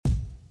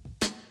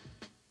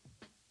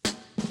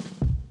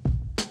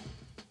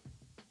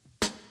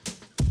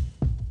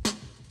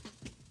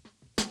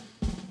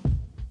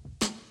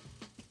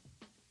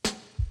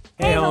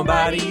Hey,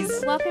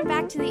 homebodies! Welcome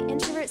back to the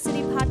Introvert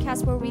City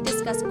podcast, where we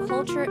discuss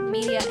culture,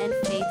 media, and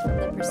faith from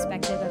the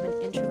perspective of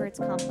an introvert's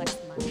complex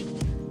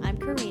mind. I'm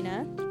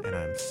Carina. And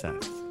I'm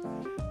Seth.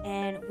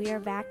 And we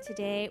are back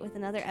today with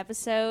another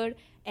episode,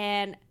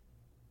 and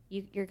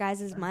your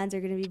guys' minds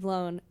are going to be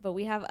blown, but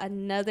we have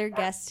another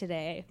guest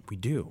today. We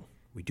do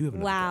have another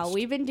guest.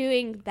 We've been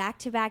doing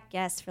back-to-back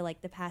guests for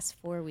like the past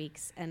 4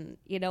 weeks, and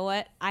you know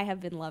what? I have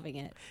been loving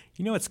it.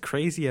 You know what's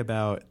crazy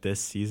about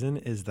this season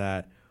is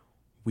that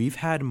we've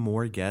had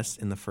more guests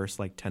in the first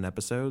 10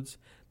 episodes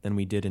than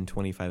we did in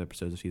 25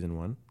 episodes of season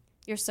 1.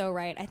 You're so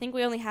right. I think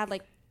we only had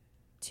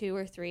 2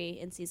 or 3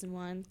 in season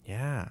 1.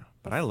 Yeah,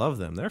 but I love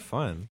them. They're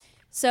fun.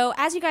 So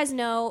as you guys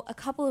know, a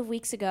couple of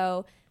weeks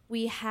ago,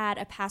 we had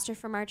a pastor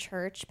from our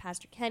church,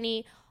 Pastor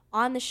Kenny,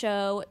 on the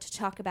show to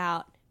talk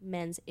about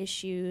men's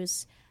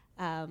issues,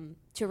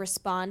 to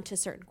respond to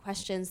certain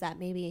questions that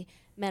maybe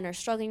men are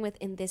struggling with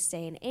in this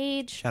day and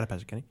age. Shout out,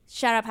 Pastor Kenny.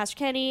 Shout out, Pastor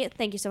Kenny.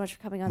 Thank you so much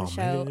for coming on the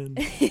show.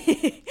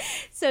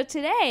 So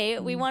today,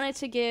 we wanted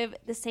to give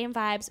the same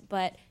vibes,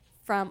 but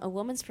from a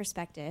woman's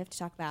perspective, to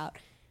talk about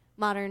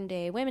modern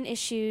day women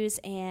issues,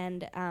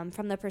 and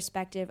from the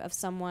perspective of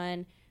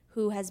someone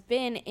who has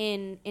been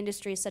in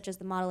industries such as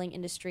the modeling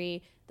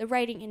industry, the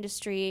writing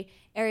industry,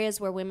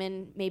 areas where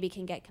women maybe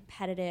can get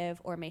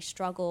competitive or may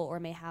struggle or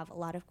may have a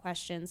lot of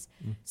questions.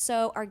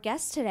 So our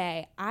guest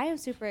today, I am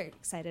super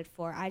excited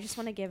for. I just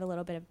want to give a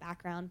little bit of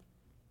background.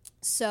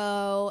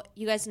 So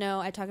you guys know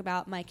I talk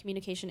about my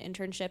communication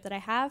internship that I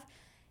have,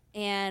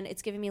 and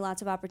it's given me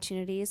lots of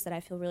opportunities that I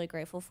feel really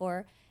grateful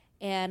for.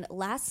 And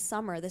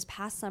this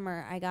past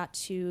summer, I got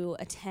to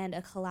attend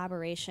a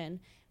collaboration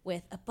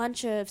with a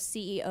bunch of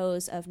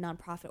CEOs of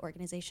nonprofit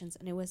organizations,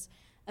 and it was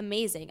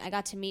amazing. I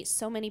got to meet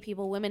so many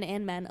people, women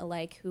and men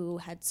alike, who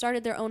had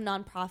started their own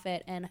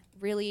nonprofit, and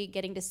really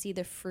getting to see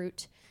the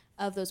fruit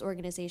of those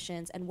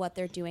organizations and what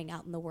they're doing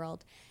out in the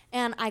world.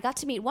 And I got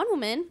to meet one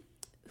woman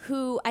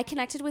who I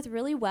connected with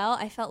really well.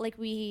 I felt like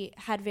we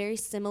had very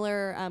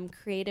similar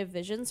creative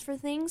visions for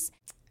things.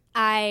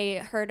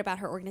 I heard about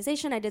her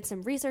organization. I did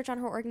some research on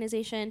her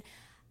organization.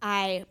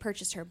 I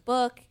purchased her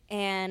book,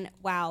 and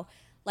wow,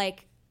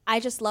 I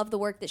just love the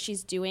work that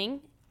she's doing,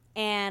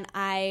 and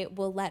I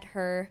will let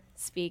her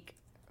speak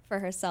for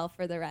herself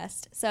for the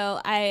rest.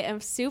 So I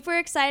am super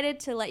excited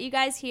to let you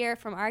guys hear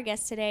from our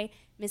guest today,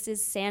 Mrs.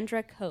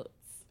 Sandra Coates.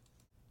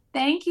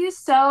 Thank you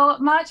so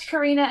much,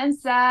 Carina and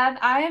Seth.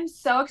 I am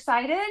so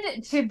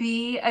excited to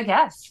be a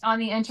guest on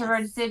the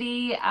Introvert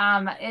City.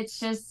 It's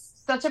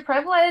just such a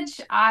privilege.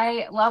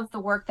 I love the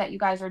work that you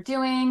guys are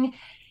doing.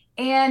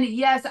 And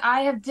yes,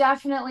 I have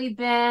definitely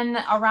been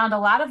around a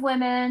lot of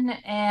women,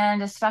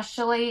 and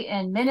especially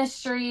in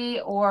ministry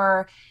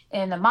or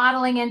in the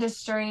modeling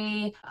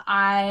industry.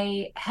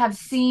 I have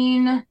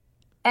seen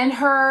and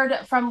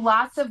heard from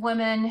lots of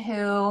women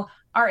who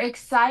are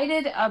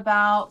excited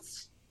about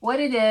what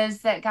it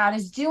is that God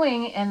is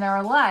doing in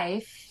their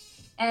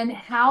life and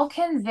how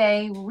can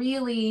they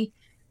really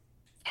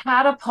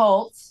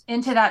catapult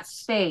into that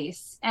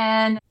space.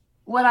 And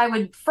what I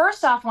would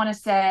first off want to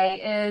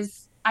say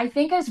is, I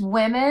think as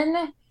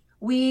women,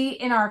 we,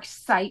 in our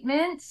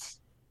excitement,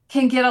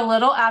 can get a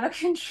little out of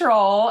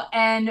control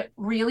and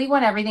really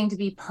want everything to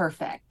be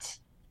perfect.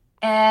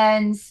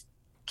 And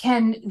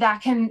that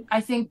can,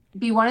 I think,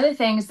 be one of the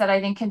things that I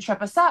think can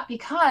trip us up,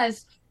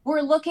 because we're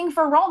looking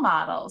for role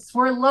models.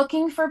 We're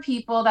looking for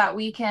people that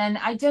we can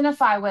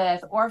identify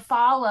with or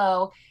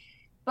follow,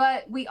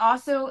 but we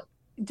also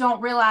don't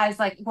realize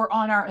we're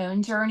on our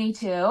own journey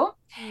too.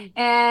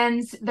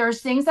 And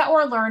there's things that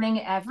we're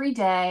learning every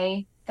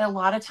day that a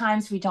lot of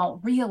times we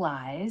don't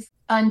realize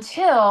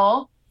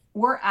until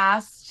we're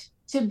asked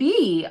to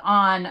be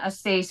on a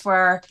space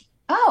where,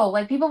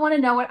 people want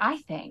to know what I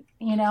think,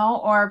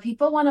 or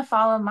people want to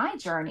follow my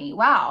journey.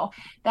 Wow,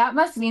 that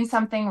must mean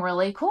something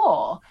really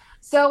cool.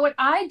 So what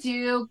I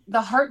do,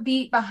 the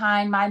heartbeat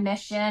behind my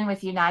mission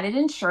with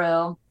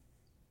UNITED&TRU,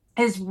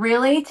 is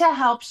really to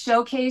help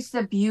showcase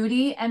the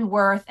beauty and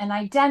worth and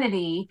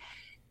identity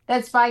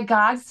that's by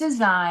God's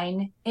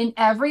design in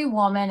every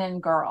woman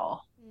and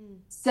girl.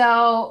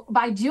 So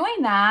by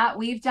doing that,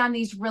 we've done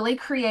these really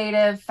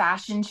creative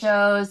fashion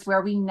shows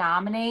where we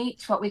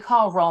nominate what we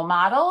call role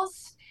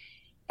models,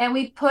 and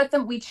we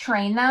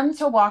train them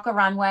to walk a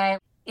runway.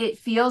 It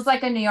feels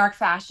like a New York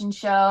fashion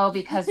show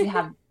because we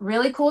have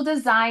really cool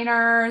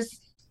designers.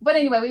 But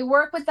anyway, we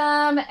work with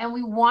them, and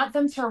we want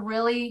them to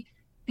really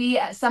be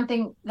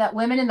something that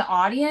women in the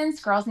audience,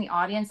 girls in the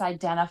audience,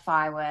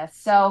 identify with.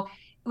 So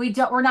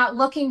we're not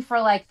looking for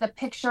the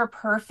picture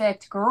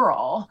perfect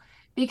girl,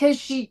 because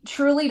she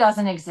truly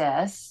doesn't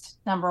exist,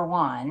 number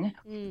one.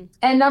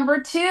 And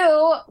number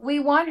two, we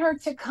want her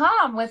to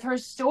come with her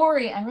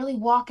story and really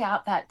walk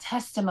out that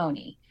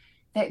testimony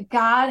that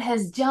God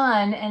has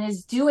done and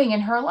is doing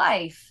in her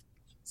life.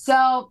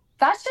 So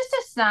that's just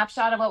a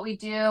snapshot of what we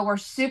do. We're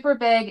super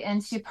big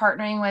into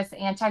partnering with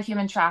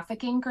anti-human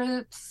trafficking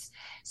groups.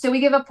 So we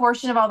give a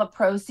portion of all the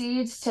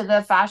proceeds to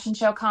the fashion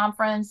show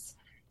conference,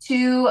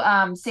 to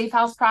Safe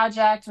House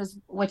Project,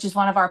 which is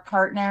one of our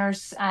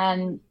partners.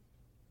 And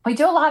We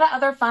do a lot of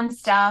other fun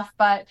stuff,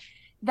 but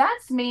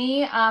that's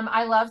me.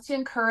 I love to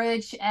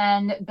encourage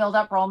and build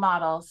up role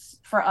models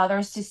for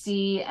others to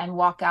see and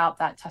walk out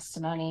that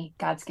testimony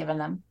God's given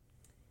them.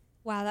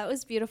 Wow, that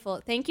was beautiful.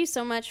 Thank you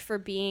so much for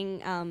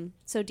being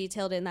so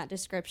detailed in that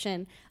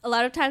description. A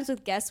lot of times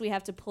with guests, we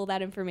have to pull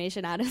that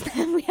information out of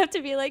them. We have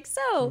to be like,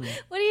 so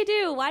what do you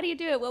do? Why do you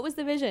do it? What was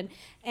the vision?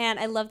 And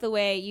I love the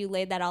way you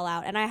laid that all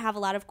out. And I have a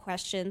lot of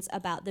questions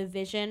about the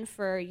vision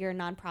for your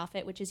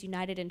nonprofit, which is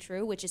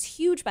United&TRU, which is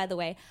huge, by the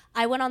way.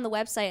 I went on the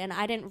website and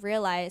I didn't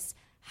realize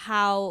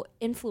how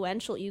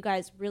influential you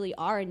guys really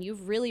are. And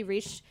you've really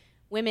reached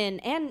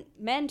women and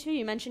men, too.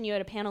 You mentioned you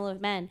had a panel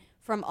of men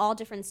from all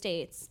different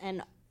states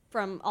and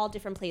from all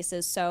different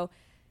places. So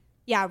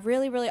yeah,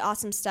 really, really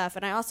awesome stuff.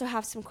 And I also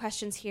have some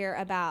questions here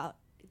about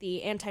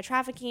the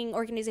anti-trafficking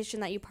organization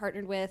that you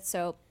partnered with.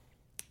 So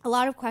a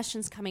lot of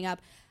questions coming up.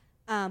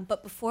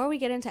 But before we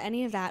get into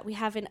any of that, we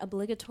have an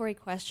obligatory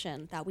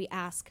question that we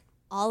ask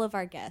all of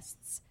our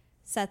guests.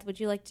 Seth, would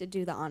you like to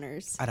do the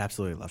honors? I'd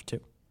absolutely love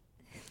to.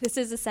 This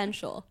is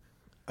essential.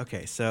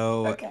 Okay,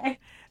 so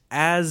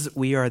as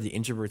we are the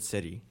introvert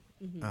city,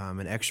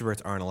 and extroverts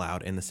aren't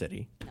allowed in the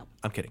city. Nope.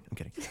 I'm kidding.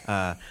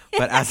 But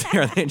as we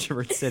are the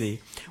introvert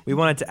city, we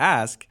wanted to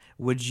ask,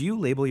 would you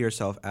label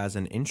yourself as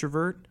an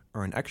introvert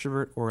or an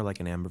extrovert or like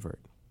an ambivert?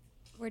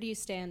 Where do you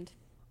stand?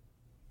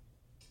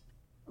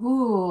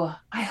 Ooh,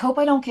 I hope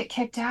I don't get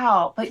kicked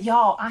out. But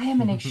y'all, I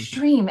am an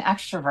extreme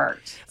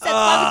extrovert. Seth,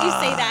 why would you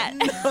say that?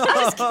 No.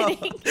 I'm just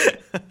kidding.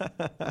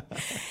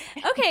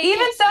 Okay.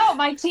 Even so,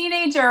 my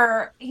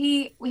teenager,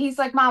 he's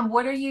like, Mom,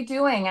 what are you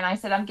doing? And I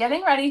said, I'm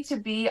getting ready to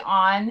be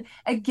on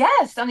a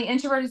guest on the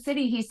Introverted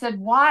City. He said,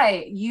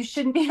 why? You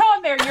shouldn't be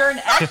on there. You're an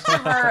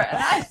extrovert.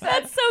 And I said,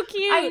 that's so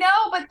cute. I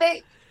know, but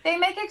they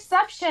make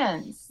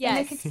exceptions.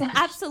 Yes,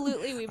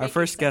 absolutely. Our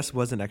first guest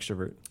was an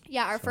extrovert.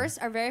 Yeah,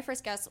 our very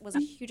first guest was a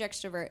huge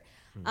extrovert.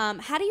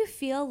 How do you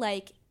feel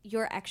like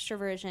your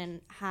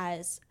extroversion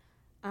has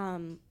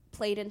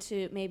played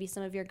into maybe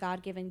some of your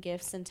God-given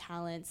gifts and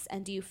talents?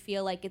 And do you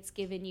feel like it's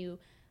given you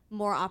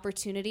more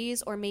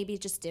opportunities or maybe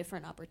just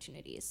different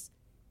opportunities?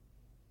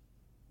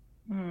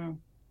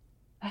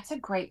 That's a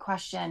great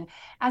question.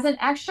 As an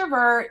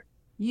extrovert,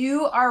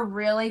 you are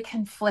really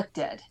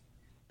conflicted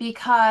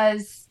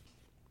because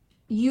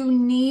you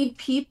need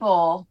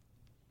people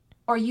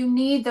or you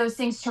need those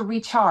things to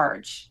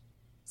recharge.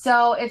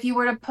 So if you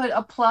were to put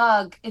a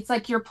plug, it's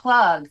like your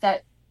plug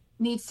that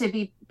needs to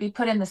be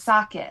put in the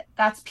socket.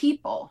 That's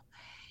people.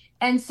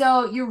 And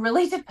so you're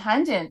really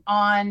dependent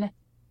on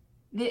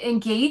the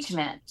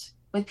engagement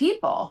with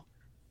people.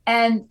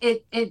 And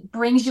it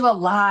brings you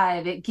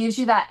alive. It gives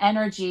you that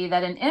energy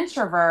that an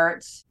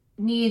introvert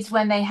needs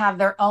when they have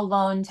their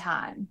alone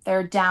time,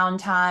 their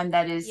downtime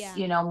that is,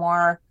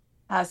 more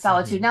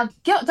solitude. Now,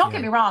 don't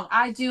get me wrong.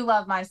 I do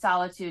love my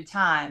solitude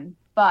time,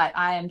 but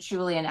I am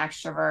truly an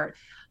extrovert.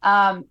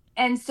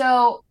 And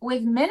so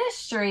with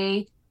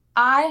ministry,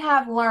 I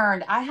have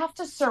learned I have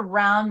to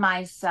surround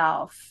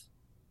myself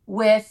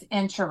with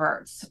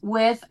introverts,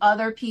 with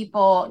other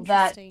people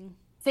that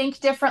think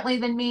differently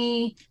than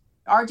me,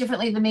 are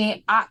differently than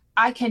me.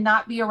 I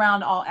cannot be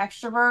around all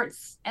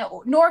extroverts,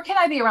 nor can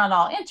I be around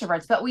all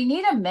introverts, but we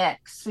need a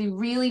mix. We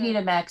really need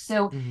a mix.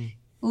 So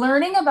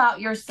learning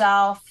about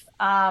yourself,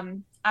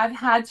 I've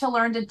had to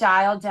learn to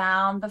dial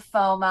down the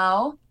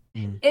FOMO.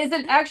 As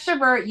an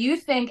extrovert, you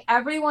think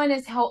everyone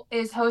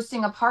is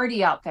hosting a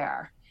party out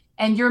there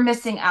and you're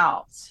missing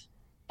out.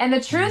 And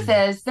the truth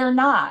is they're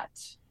not.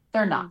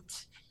 They're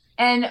not.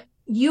 And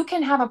you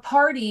can have a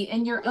party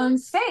in your own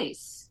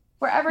space,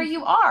 wherever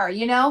you are,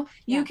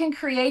 you can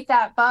create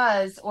that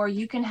buzz or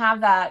you can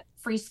have that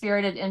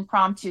free-spirited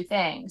impromptu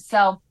thing.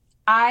 So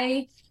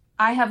I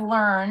have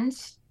learned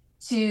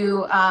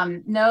to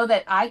know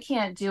that I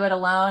can't do it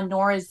alone,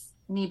 nor is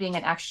me being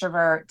an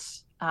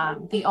extrovert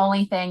the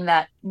only thing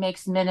that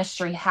makes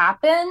ministry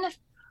happen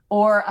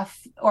or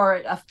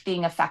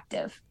being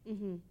effective.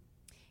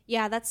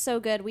 Yeah, that's so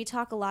good. We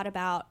talk a lot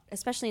about,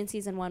 especially in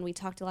season 1, we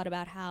talked a lot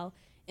about how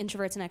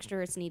introverts and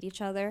extroverts need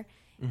each other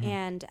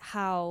and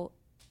how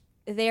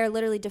they are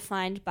literally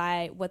defined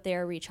by what they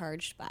are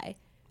recharged by.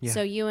 Yeah.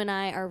 So you and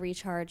I are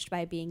recharged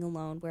by being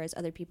alone, whereas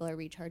other people are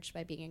recharged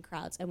by being in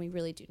crowds, and we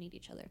really do need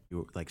each other.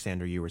 Like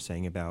Sandra, you were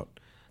saying about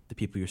the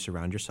people you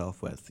surround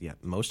yourself with. Yeah,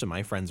 most of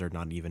my friends are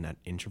not even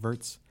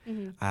introverts.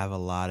 I have a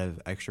lot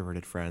of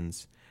extroverted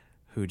friends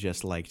who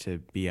just like to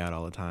be out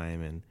all the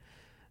time,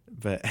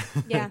 but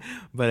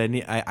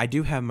I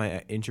do have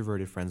my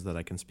introverted friends that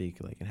I can speak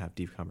and have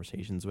deep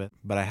conversations with.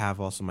 But I have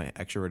also my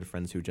extroverted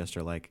friends who just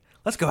are like,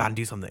 let's go out and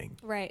do something.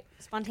 Right,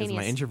 spontaneous.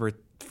 My introvert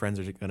friends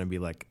are going to be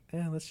like,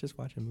 let's just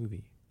watch a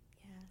movie.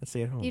 Yeah, let's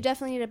stay at home. You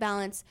definitely need a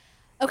balance.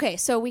 Okay,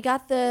 so we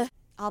got the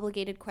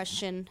obligated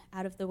question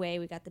out of the way.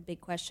 We got the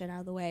big question out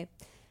of the way.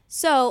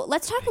 So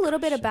let's talk a little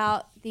bit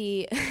about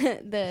the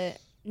the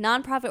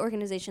nonprofit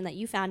organization that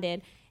you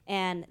founded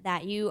and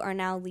that you are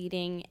now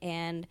leading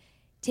and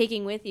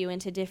taking with you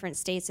into different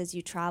states as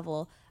you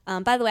travel.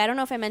 By the way, I don't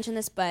know if I mentioned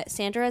this, but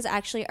Sandra is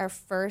actually our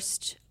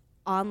first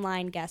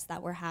online guest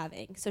that we're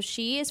having. So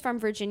she is from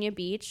Virginia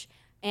Beach.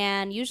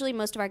 And usually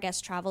most of our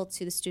guests travel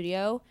to the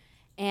studio.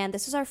 And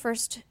this is our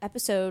first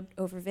episode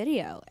over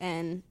video.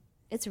 And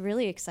it's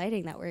really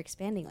exciting that we're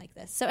expanding like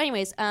this. So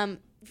anyways,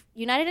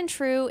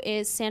 United&TRU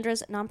is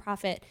Sandra's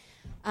nonprofit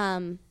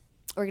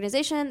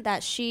organization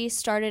that she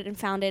started and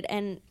founded.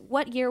 And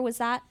what year was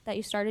that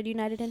you started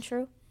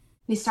United&TRU?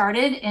 We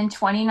started in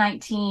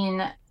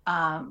 2019,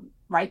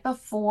 right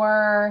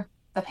before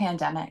the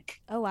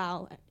pandemic. Oh,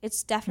 wow.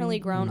 It's definitely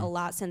grown a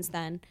lot since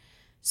then.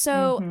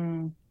 So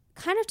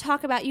kind of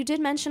talk about, you did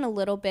mention a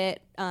little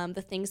bit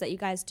the things that you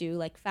guys do,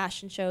 like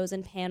fashion shows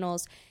and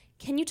panels.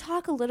 Can you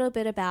talk a little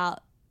bit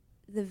about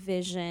the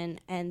vision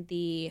and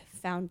the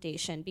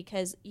foundation?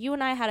 Because you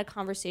and I had a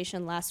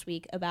conversation last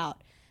week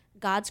about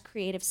God's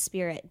creative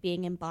spirit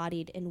being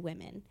embodied in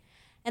women.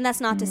 And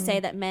that's not to say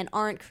that men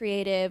aren't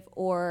creative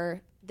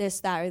or this,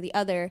 that, or the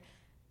other,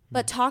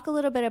 but talk a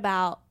little bit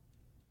about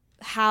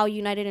how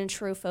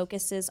United&TRU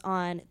focuses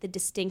on the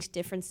distinct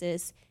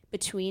differences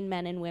between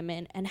men and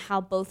women and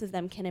how both of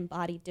them can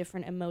embody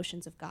different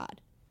emotions of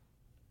God.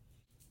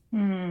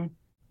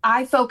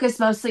 I focus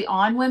mostly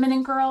on women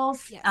and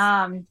girls.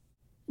 Yes.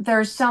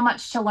 There's so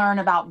much to learn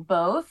about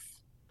both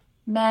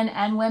men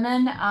and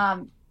women.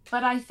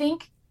 But I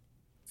think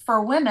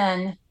for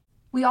women,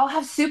 we all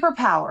have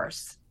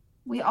superpowers.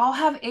 We all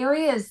have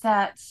areas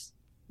that,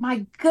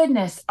 my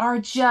goodness, are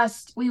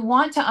just, we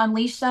want to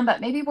unleash them,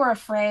 but maybe we're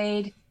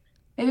afraid.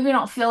 Maybe we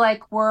don't feel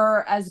like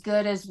we're as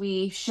good as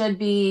we should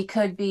be,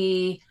 could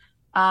be.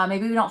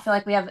 Maybe we don't feel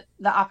like we have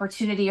the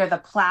opportunity or the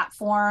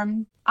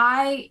platform.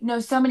 I know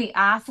so many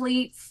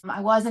athletes.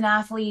 I was an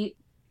athlete.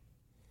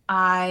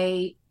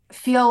 I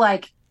feel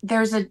like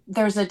there's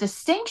a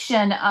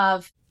distinction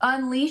of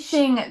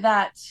unleashing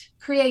that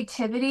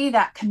creativity,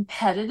 that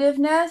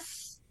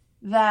competitiveness,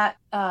 that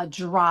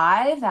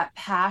drive, that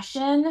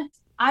passion.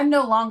 I'm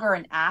no longer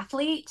an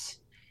athlete.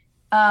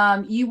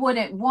 You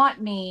wouldn't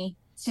want me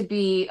to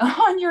be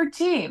on your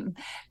team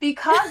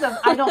because of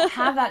I don't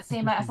have that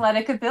same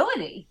athletic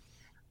ability.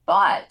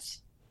 But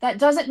that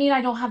doesn't mean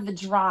I don't have the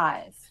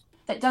drive.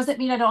 That doesn't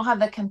mean I don't have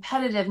the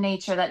competitive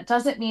nature. That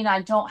doesn't mean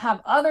I don't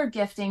have other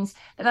giftings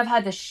that I've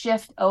had to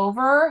shift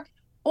over,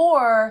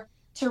 or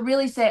to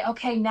really say,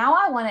 okay, now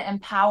I want to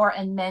empower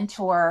and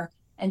mentor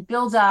and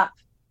build up,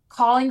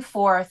 calling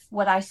forth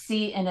what I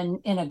see in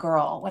a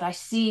girl, what I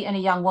see in a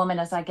young woman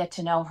as I get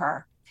to know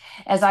her,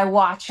 as I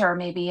watch her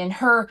maybe in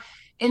her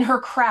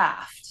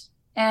craft.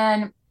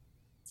 And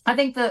I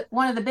think that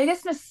one of the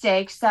biggest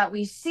mistakes that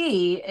we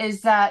see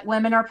is that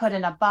women are put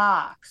in a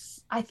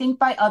box, I think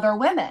by other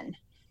women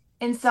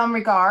in some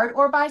regard,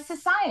 or by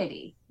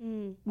society,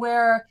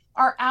 where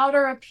our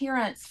outer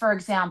appearance, for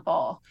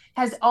example,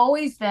 has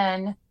always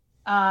been,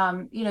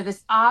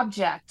 this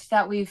object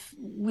that we've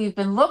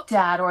been looked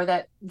at, or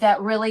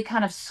that really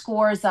kind of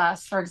scores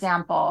us, for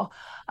example.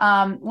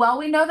 Well,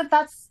 we know that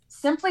that's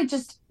simply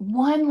just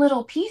one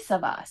little piece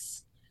of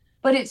us,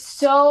 but it's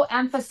so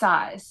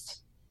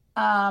emphasized.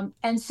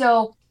 And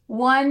so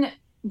one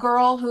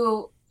girl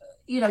who,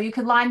 you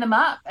could line them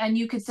up and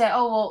you could say,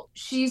 oh, well,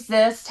 she's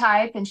this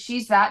type and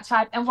she's that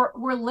type. And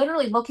we're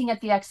literally looking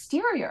at the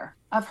exterior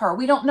of her.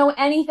 We don't know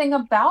anything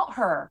about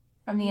her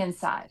from the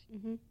inside,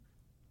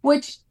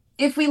 which,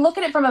 if we look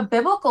at it from a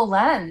biblical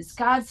lens,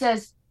 God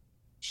says,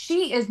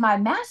 she is my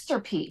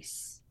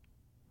masterpiece.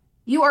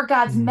 You are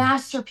God's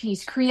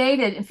masterpiece,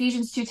 created,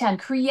 Ephesians 2:10,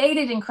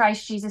 created in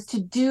Christ Jesus to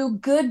do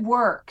good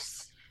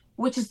works,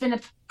 which has been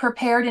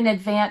prepared in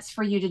advance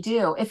for you to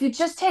do. If you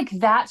just take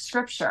that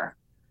scripture,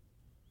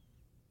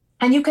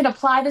 and you can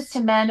apply this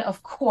to men,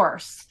 of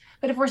course,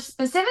 but if we're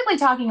specifically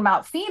talking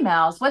about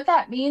females, what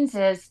that means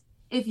is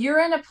if you're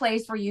in a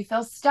place where you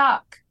feel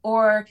stuck,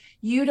 or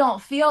you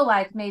don't feel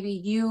like maybe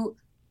you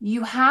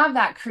have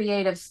that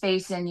creative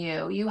space in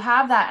you, you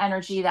have that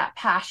energy, that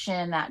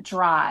passion, that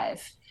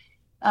drive,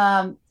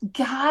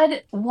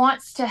 God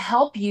wants to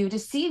help you to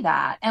see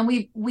that. And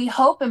we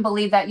hope and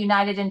believe that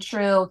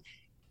United&TRU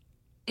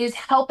is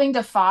helping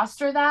to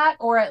foster that,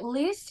 or at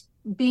least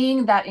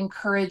being that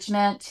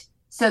encouragement,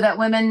 so that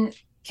women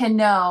can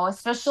know,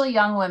 especially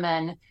young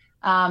women,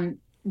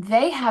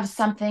 they have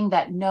something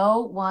that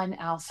no one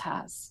else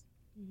has.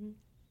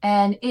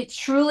 And it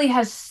truly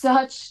has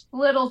such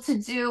little to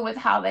do with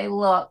how they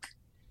look.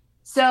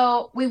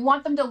 So we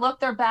want them to look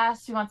their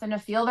best. We want them to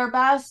feel their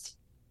best.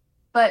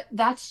 But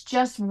that's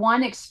just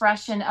one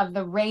expression of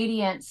the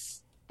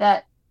radiance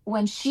that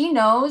when she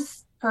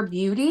knows her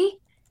beauty,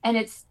 and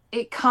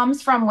it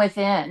comes from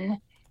within,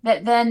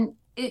 that then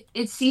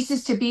it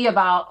ceases to be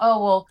about,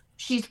 oh, well,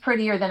 she's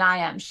prettier than I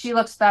am. She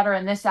looks better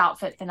in this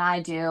outfit than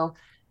I do.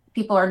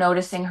 People are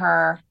noticing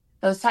her,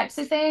 those types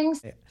of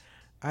things.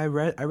 I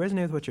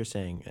resonate with what you're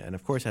saying. And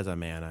of course, as a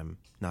man, I'm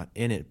not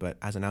in it, but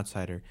as an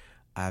outsider,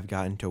 I've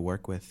gotten to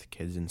work with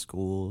kids in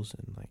schools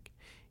and like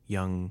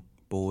young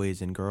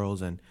boys and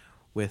girls. And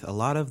with a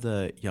lot of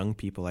the young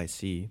people I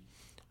see,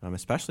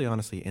 especially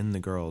honestly in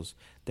the girls,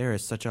 there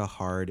is such a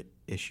hard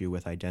issue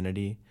with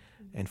identity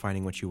and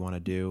finding what you want to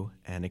do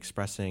and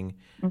expressing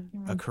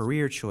a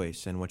career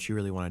choice and what you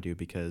really want to do,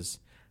 because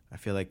I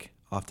feel like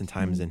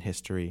Oftentimes in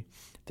history,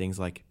 things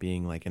like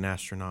being like an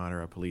astronaut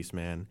or a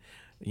policeman,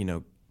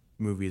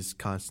 movies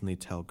constantly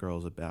tell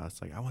girls about,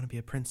 it's like, I want to be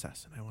a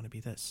princess and I want to be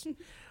this.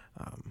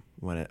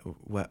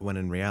 When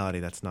in reality,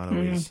 that's not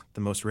always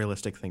the most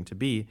realistic thing to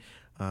be.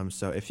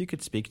 So if you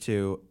could speak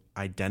to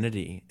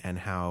identity and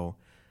how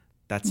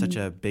that's such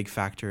a big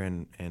factor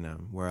in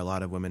where a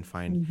lot of women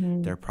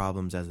find their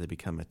problems as they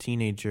become a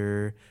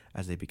teenager,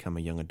 as they become a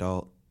young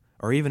adult,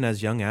 or even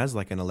as young as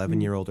like an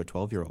 11-year-old or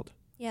 12-year-old.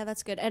 Yeah,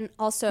 that's good. And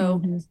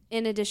also,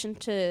 in addition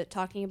to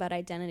talking about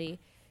identity,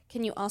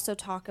 can you also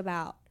talk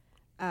about,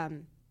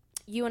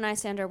 you and I,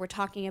 Sandra, were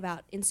talking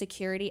about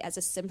insecurity as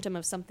a symptom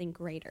of something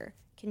greater.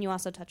 Can you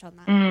also touch on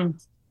that?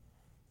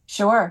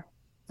 Sure.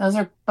 Those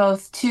are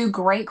both two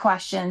great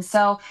questions.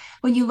 So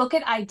when you look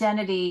at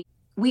identity,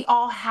 we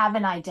all have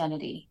an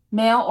identity,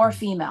 male or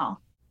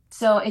female.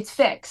 So it's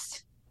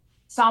fixed.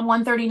 Psalm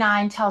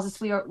 139 tells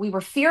us we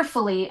were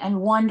fearfully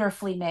and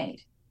wonderfully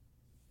made.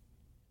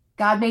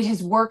 God made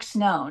his works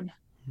known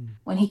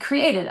when he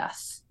created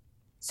us.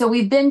 So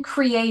we've been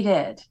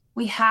created.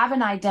 We have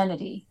an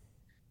identity.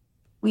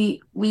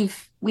 We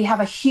have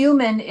a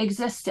human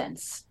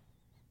existence.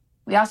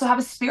 We also have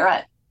a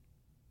spirit.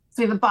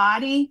 So we have a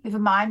body, we have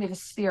a mind, we have a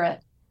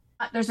spirit.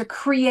 There's a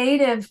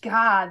creative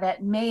God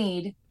that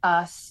made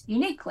us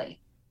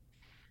uniquely.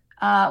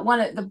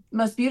 One of the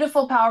most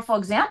beautiful, powerful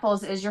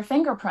examples is your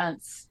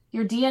fingerprints,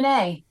 your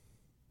DNA.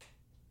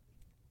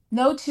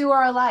 No two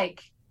are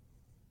alike.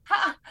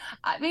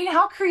 I mean,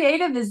 how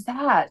creative is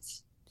that?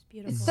 It's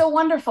beautiful. It's so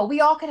wonderful. We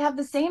all could have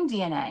the same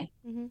DNA.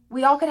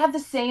 We all could have the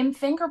same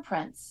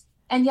fingerprints,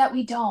 and yet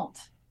we don't.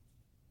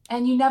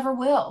 And you never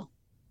will.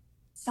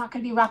 It's not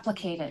going to be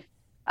replicated.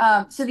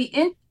 So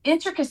the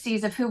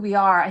intricacies of who we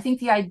are, I think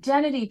the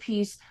identity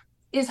piece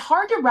is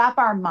hard to wrap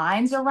our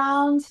minds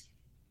around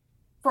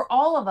for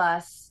all of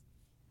us.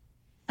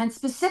 And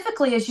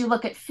specifically as you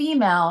look at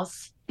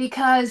females,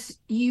 because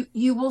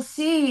you will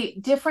see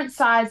different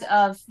sides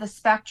of the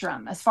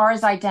spectrum as far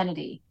as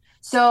identity.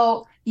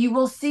 So you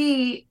will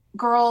see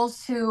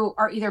girls who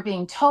are either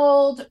being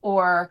told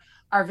or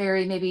are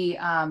very maybe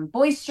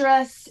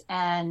boisterous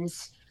and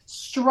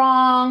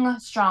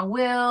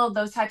strong-willed,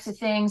 those types of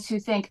things, who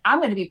think, I'm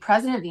going to be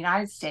president of the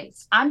United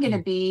States. I'm going to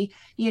be,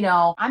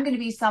 I'm going to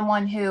be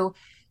someone who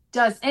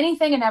does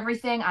anything and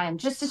everything. I am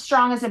just as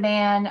strong as a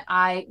man.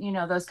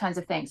 Those kinds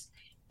of things.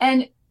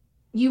 And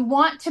you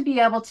want to be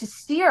able to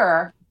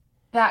steer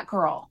that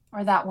girl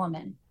or that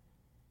woman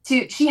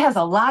she has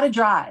a lot of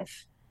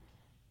drive.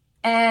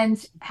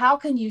 And how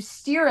can you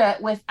steer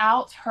it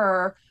without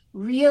her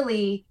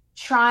really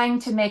trying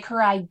to make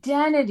her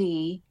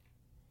identity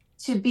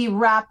to be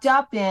wrapped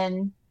up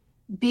in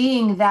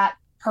being that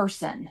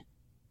person,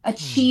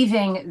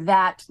 achieving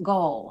that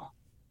goal?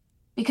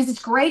 Because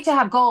it's great to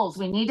have goals.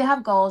 We need to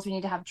have goals. We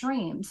need to have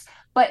dreams,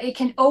 but it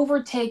can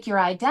overtake your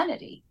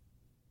identity.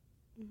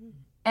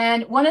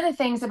 And one of the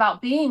things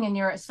about being in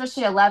your,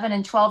 especially 11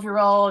 and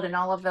 12-year-old and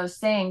all of those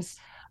things,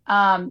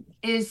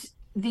 is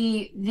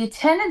the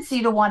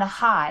tendency to want to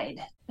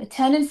hide, the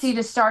tendency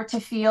to start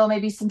to feel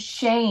maybe some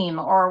shame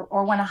or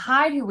want to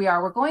hide who we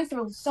are. We're going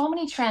through so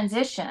many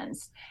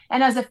transitions.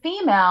 And as a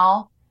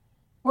female,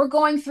 we're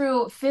going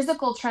through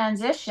physical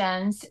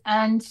transitions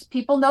and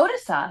people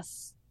notice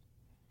us.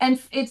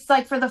 And it's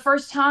like for the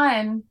first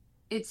time,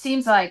 it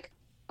seems like,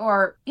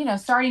 or,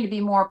 starting to be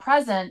more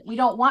present, we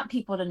don't want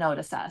people to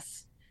notice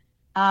us.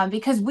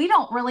 Because we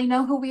don't really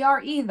know who we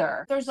are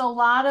either. There's a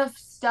lot of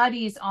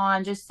studies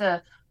on just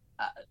the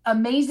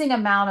amazing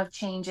amount of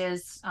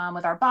changes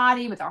with our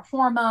body, with our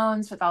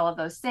hormones, with all of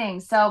those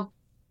things. So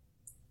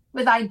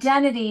with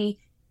identity,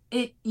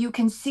 you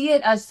can see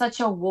it as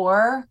such a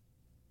war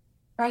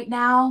right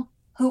now.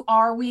 Who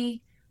are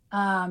we?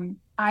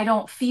 I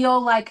don't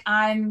feel like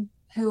I'm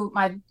who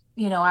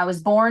I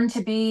was born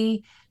to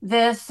be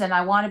this, and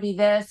I want to be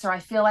this, or I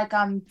feel like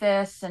I'm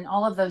this, and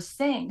all of those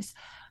things.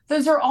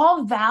 Those are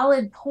all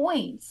valid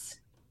points,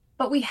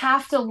 but we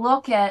have to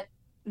look at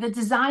the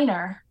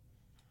designer.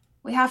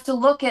 We have to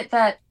look at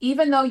that,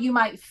 even though you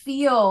might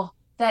feel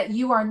that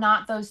you are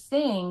not those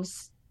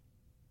things,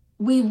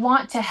 we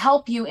want to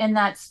help you in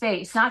that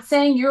space. Not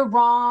saying you're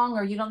wrong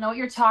or you don't know what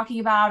you're talking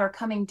about or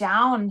coming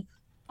down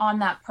on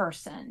that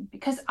person,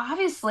 because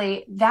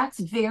obviously that's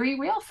very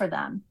real for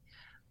them.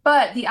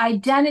 But the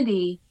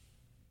identity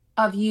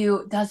of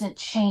you doesn't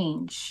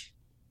change.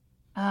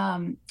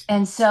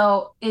 And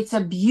so it's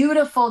a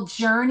beautiful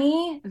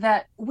journey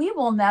that we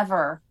will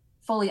never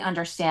fully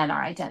understand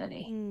our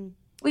identity.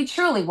 We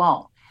truly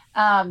won't.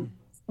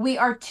 We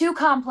are too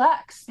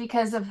complex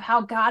because of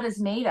how God has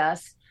made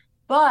us.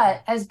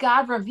 But as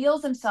God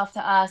reveals himself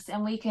to us,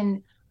 and we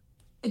can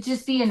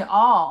just be in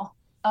awe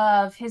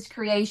of his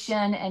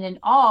creation and in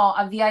awe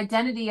of the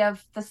identity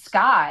of the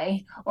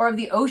sky or of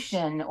the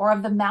ocean or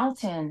of the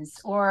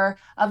mountains or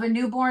of a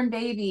newborn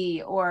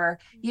baby, or,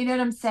 you know what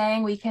I'm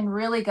saying? We can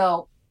really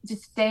go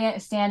just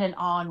stand in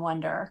awe and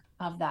wonder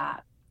of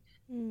that.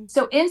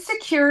 So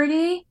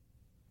insecurity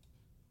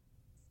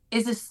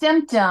is a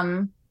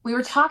symptom. We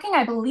were talking,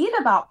 I believe,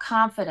 about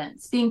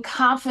confidence, being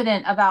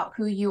confident about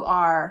who you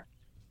are.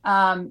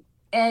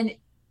 And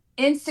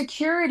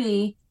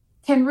insecurity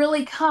can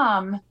really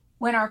come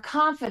when our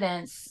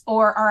confidence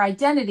or our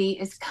identity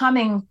is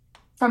coming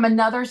from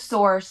another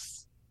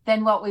source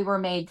than what we were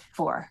made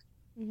for.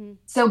 Mm-hmm.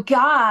 So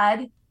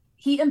God,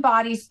 he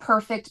embodies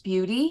perfect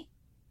beauty.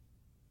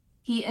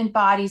 He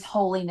embodies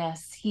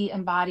holiness. He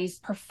embodies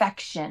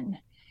perfection.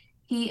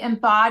 He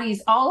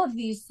embodies all of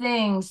these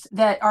things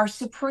that are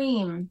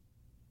supreme.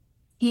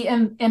 He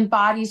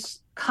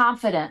embodies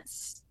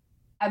confidence.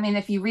 I mean,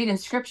 if you read in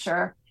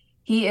scripture,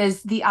 he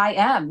is the I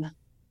am.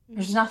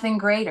 There's nothing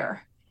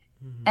greater.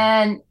 Mm-hmm.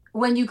 And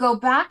when you go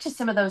back to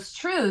some of those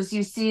truths,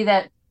 you see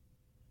that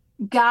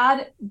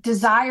God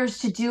desires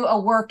to do a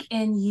work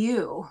in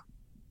you,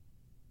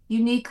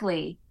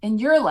 uniquely in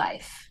your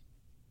life.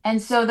 And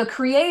so the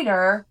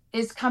creator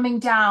is coming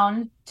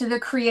down to the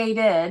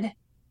created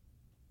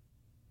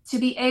to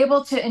be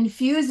able to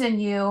infuse in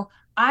you,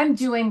 I'm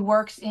doing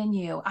works in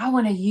you. I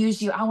want to use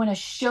you. I want to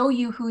show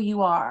you who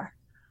you are.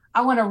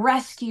 I want to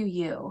rescue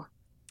you.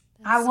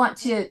 I want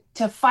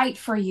to fight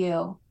for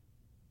you.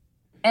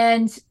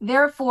 And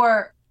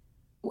therefore,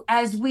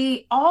 as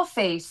we all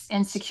face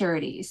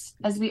insecurities,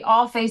 as we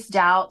all face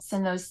doubts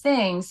and those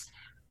things,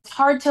 it's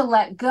hard to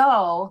let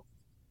go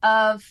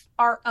of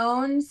our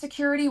own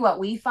security, what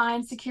we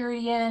find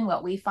security in,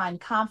 what we find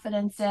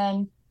confidence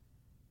in,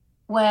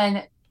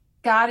 when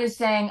God is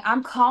saying,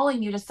 I'm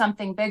calling you to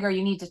something bigger.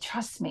 You need to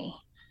trust me.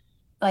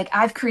 Like,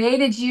 I've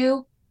created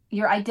you.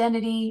 Your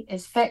identity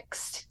is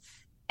fixed.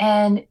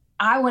 And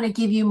I want to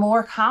give you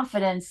more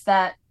confidence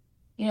that,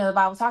 the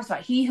Bible talks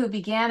about he who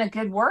began a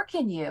good work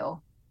in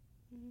you,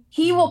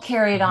 he will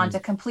carry it on to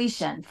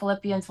completion.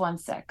 Philippians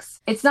 1:6.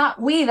 It's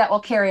not we that will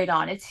carry it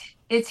on.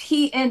 It's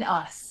he in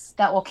us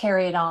that will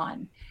carry it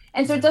on.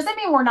 And so it doesn't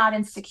mean we're not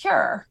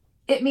insecure.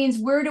 It means,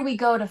 where do we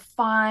go to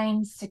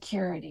find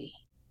security?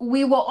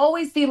 We will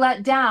always be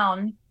let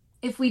down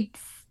if we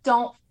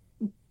don't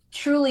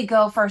truly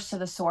go first to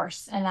the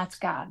source, and that's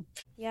God.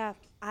 Yeah,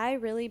 I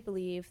really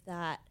believe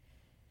that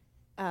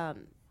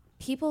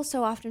people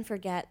so often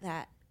forget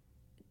that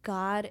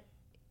God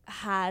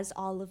has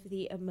all of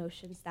the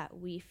emotions that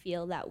we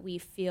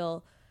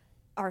feel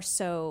are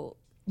so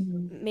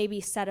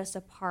maybe set us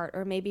apart,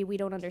 or maybe we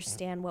don't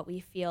understand what we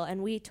feel,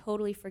 and we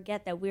totally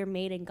forget that we're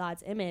made in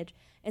God's image.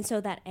 And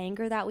so that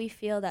anger that we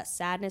feel, that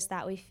sadness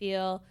that we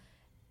feel,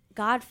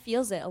 God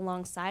feels it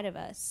alongside of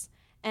us.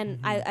 And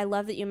I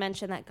love that you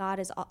mentioned that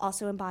God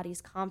also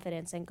embodies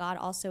confidence, and God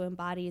also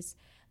embodies,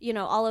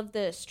 all of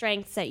the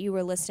strengths that you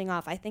were listing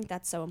off. I think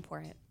that's so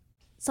important.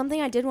 Something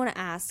I did want to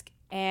ask,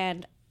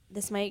 and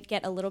this might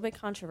get a little bit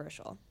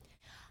controversial.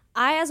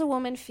 I, as a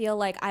woman, feel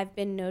like I've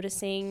been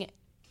noticing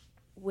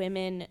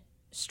women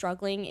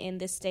struggling in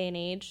this day and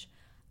age.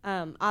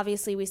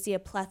 Obviously, we see a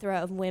plethora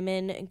of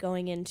women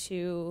going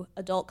into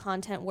adult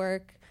content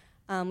work.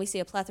 We see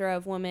a plethora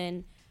of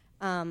women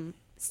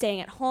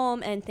staying at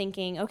home and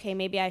thinking, okay,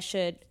 maybe I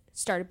should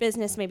start a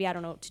business. Maybe I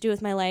don't know what to do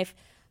with my life.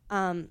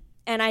 And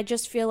I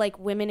just feel like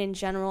women in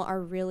general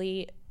are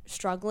really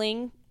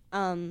struggling.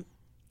 And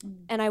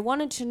I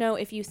wanted to know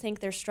if you think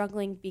they're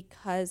struggling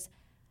because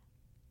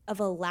of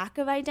a lack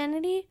of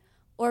identity,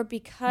 or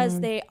because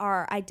they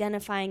are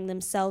identifying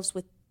themselves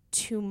with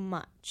too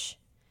much.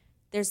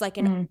 There's like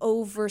an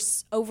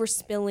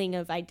overspilling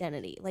of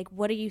identity. Like,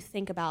 what do you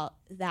think about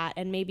that,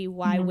 and maybe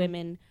why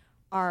women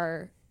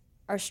are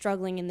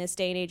struggling in this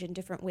day and age in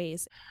different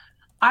ways?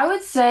 I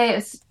would say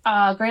it's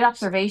a great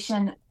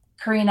observation,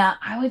 Carina.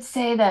 I would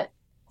say that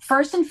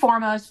first and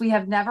foremost, we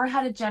have never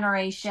had a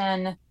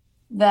generation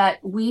that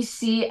we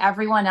see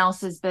everyone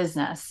else's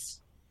business.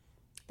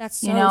 That's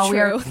so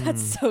true.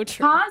 That's so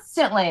true.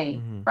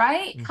 Constantly,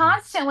 right?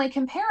 Constantly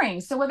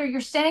comparing. So whether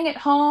you're staying at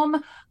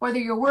home, whether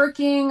you're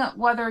working,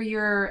 whether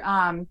you're,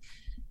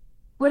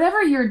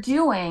 whatever you're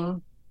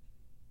doing,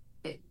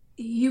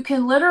 you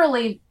can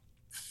literally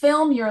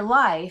film your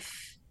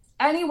life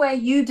any way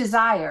you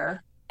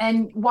desire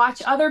and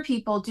watch other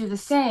people do the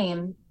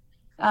same.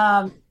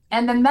 And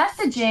the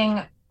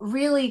messaging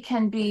really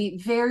can be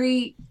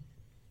very,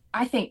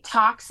 I think,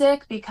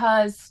 toxic,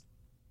 because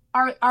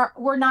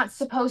we're not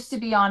supposed to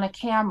be on a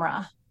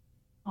camera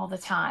all the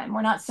time.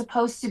 We're not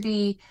supposed to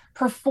be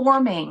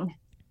performing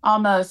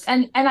almost.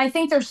 And I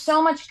think there's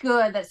so much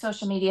good that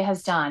social media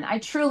has done. I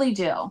truly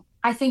do.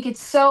 I think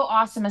it's so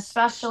awesome,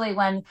 especially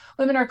when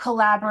women are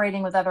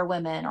collaborating with other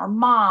women, or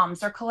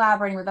moms are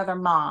collaborating with other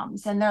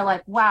moms. And they're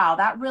like, wow,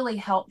 that really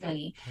helped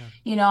me.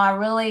 Yeah. I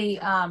really,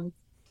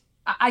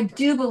 I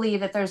do believe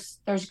that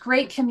there's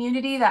great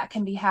community that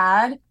can be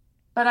had.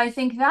 But I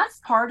think that's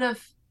part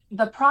of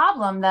the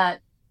problem,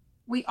 that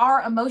we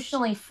are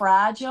emotionally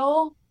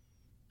fragile.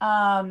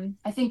 I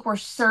think we're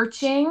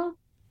searching.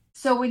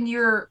 So when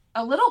you're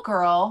a little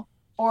girl,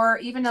 or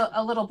even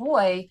a little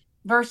boy,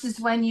 versus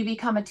when you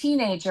become a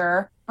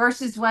teenager,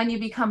 versus when you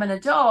become an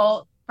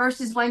adult,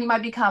 versus when you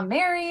might become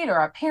married or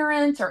a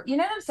parent, or, you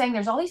know what I'm saying?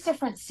 There's all these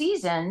different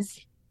seasons,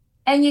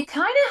 and you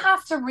kind of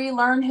have to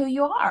relearn who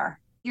you are.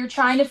 You're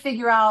trying to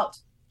figure out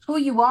who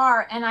you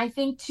are. And I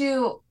think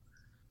too,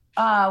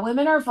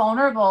 women are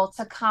vulnerable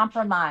to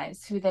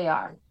compromise who they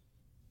are.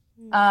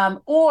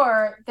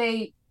 Or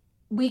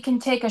we can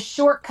take a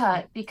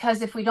shortcut,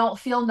 because if we don't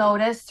feel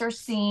noticed or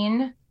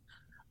seen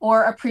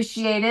or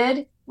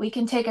appreciated, we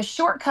can take a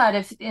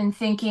shortcut in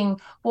thinking,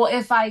 well,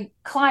 if I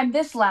climb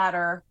this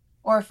ladder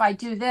or if I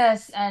do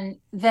this, and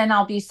then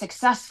I'll be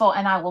successful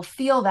and I will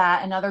feel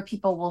that and other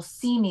people will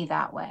see me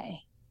that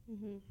way.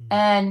 Mm-hmm.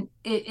 And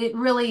it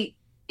really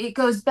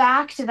goes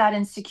back to that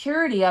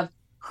insecurity of,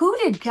 who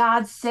did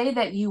God say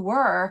that you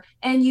were?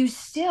 And you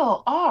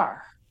still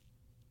are.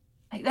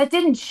 Like, that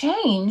didn't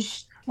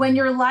change when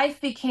your life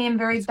became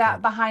very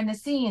behind the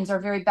scenes or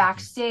very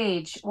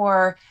backstage,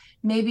 or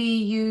maybe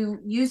you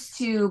used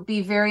to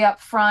be very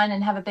upfront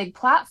and have a big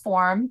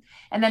platform,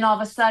 and then all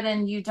of a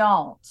sudden you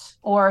don't,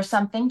 or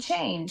something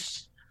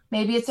changed.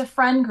 Maybe it's a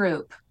friend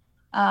group.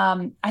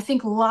 I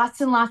think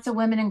lots and lots of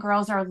women and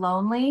girls are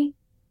lonely.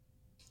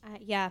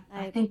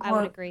 I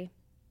would agree.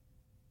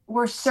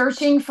 We're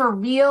searching for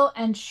real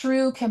and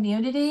true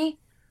community.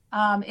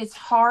 It's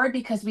hard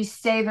because we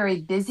stay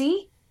very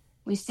busy.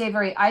 We stay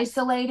very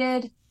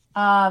isolated.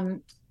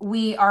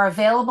 We are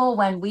available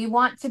when we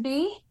want to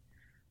be.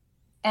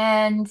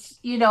 And,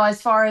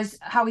 as far as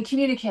how we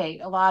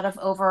communicate, a lot of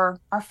over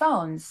our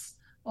phones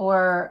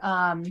or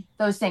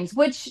those things,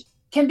 which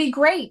can be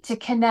great to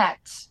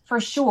connect for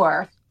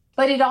sure.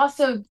 But it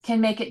also can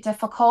make it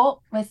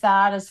difficult with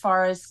that as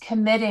far as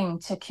committing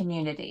to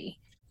community.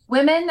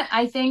 Women,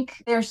 I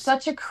think they're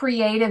such a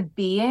creative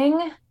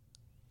being.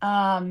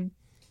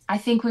 I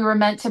think we were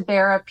meant to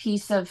bear a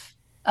piece of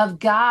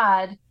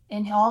God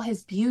in all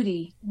his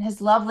beauty and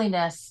his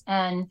loveliness,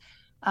 and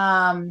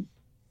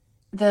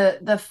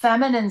the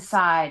feminine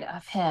side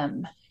of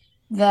him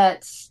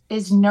that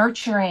is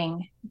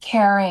nurturing,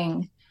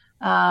 caring,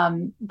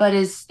 but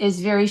is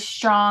very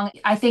strong.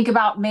 I think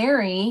about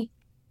Mary,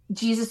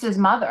 Jesus's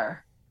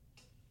mother,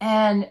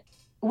 and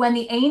when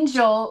the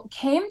angel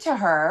came to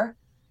her,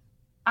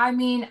 I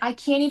mean, I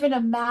can't even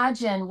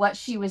imagine what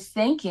she was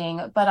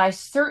thinking, but I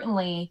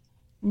certainly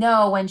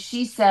know when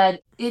she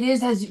said, "It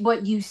is as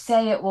what you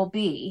say it will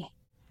be,"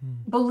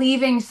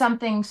 believing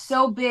something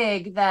so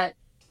big that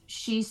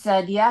she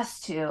said yes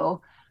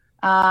to.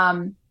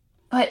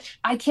 But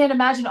I can't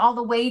imagine all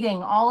the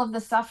waiting, all of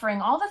the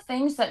suffering, all the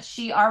things that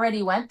she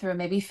already went through,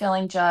 maybe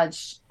feeling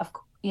judged,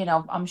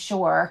 I'm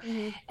sure.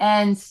 Mm-hmm.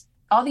 And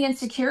all the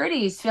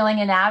insecurities, feeling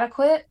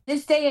inadequate.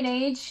 This day and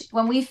age,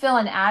 when we feel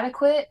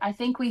inadequate, I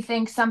think we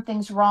think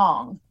something's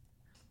wrong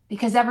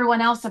because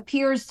everyone else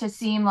appears to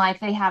seem like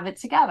they have it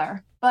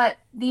together. But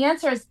the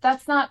answer is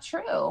that's not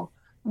true.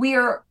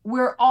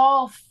 We're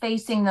all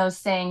facing those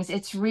things.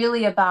 It's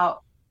really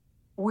about,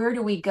 where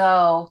do we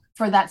go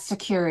for that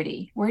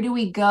security? Where do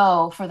we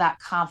go for that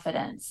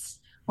confidence?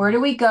 Where do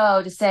we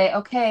go to say,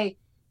 okay,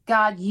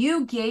 God,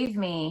 you gave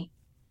me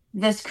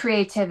this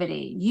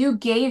creativity. You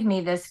gave me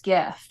this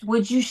gift.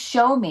 Would you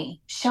show me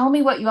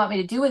what you want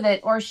me to do with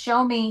it, or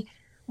show me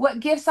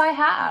what gifts I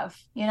have?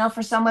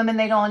 For some women,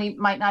 they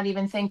might not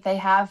even think they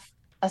have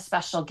a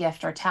special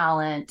gift or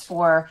talent,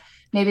 or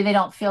maybe they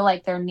don't feel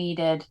like they're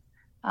needed.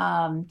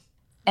 And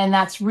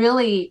that's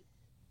really,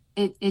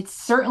 it's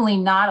certainly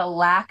not a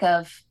lack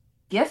of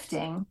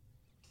gifting.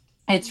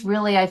 It's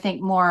really, I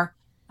think, more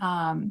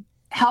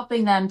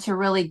helping them to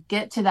really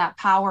get to that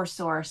power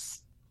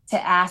source,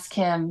 to ask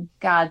him,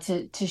 God,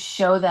 to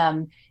show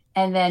them,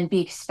 and then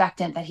be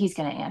expectant that he's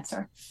going to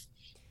answer.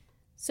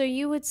 So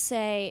you would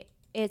say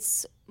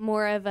it's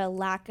more of a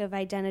lack of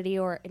identity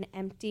or an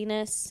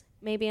emptiness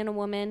maybe in a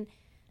woman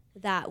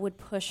that would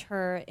push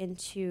her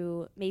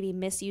into maybe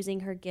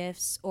misusing her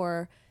gifts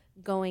or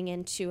going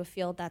into a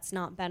field that's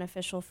not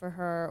beneficial for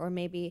her, or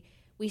maybe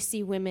we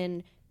see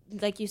women,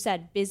 like you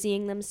said,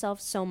 busying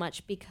themselves so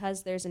much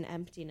because there's an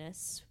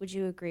emptiness. Would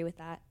you agree with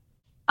that?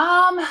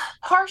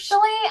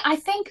 Partially. I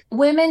think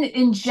women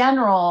in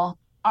general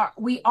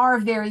we are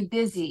very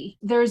busy.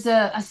 There's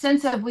a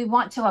sense of, we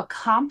want to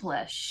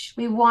accomplish,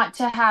 we want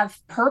to have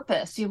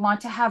purpose, we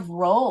want to have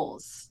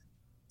roles.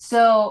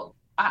 So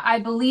I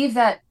believe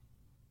that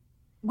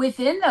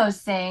within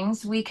those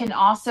things, we can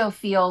also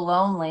feel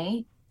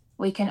lonely.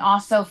 We can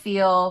also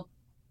feel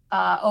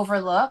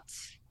overlooked.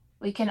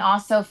 We can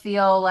also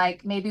feel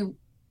like maybe,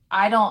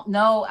 I don't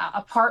know,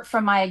 apart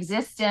from my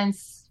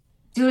existence,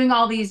 doing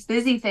all these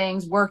busy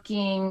things,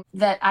 working,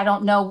 that I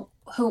don't know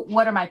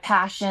what are my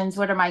passions,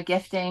 what are my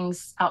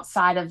giftings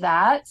outside of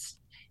that.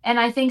 And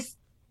I think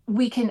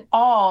we can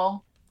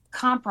all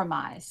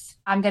compromise.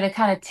 I'm going to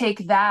kind of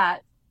take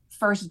that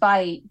first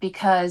bite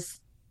because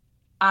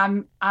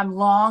I'm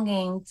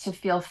longing to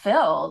feel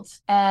filled.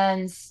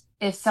 And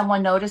if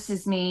someone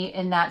notices me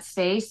in that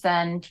space,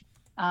 then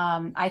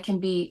I can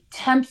be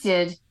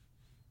tempted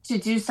to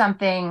do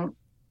something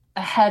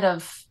ahead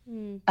of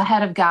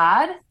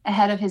God,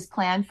 ahead of his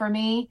plan for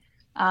me.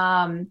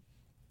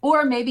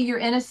 Or maybe you're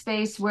in a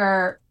space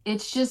where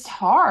it's just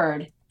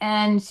hard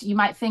and you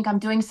might think I'm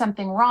doing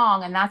something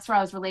wrong. And that's where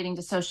I was relating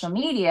to social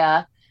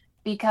media,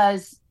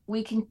 because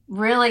we can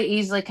really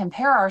easily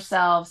compare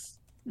ourselves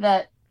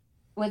that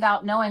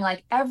without knowing,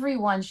 like,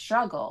 everyone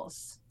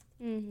struggles.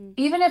 Mm-hmm.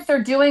 Even if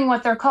they're doing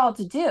what they're called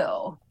to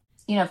do.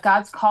 If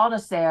God's called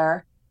us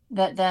there,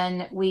 that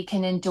then we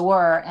can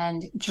endure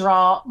and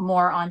draw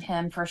more on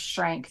him for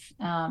strength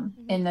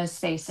in those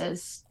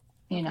spaces,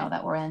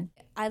 that we're in.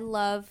 I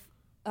love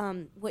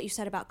what you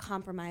said about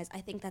compromise.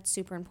 I think that's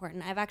super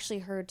important. I've actually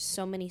heard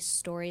so many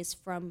stories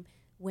from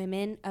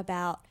women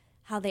about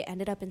how they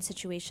ended up in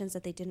situations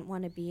that they didn't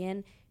want to be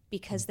in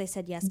because they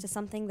said yes to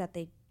something that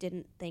they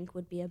didn't think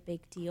would be a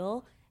big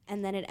deal.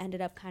 And then it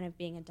ended up kind of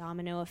being a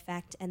domino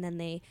effect. And then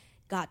they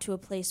got to a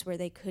place where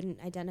they couldn't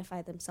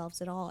identify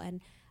themselves at all.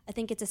 And I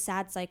think it's a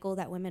sad cycle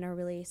that women are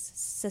really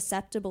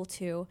susceptible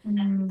to.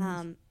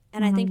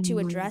 And I think to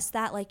address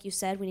that, like you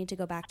said, we need to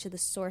go back to the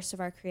source of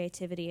our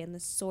creativity and the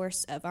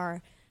source of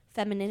our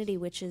femininity,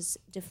 which is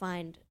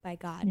defined by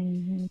God.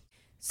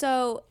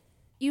 So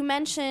you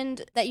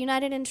mentioned that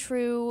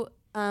UNITED&TRU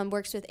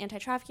works with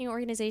anti-trafficking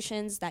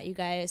organizations, that you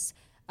guys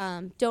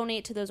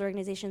donate to those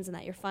organizations and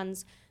that your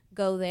funds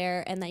go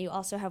there, and that you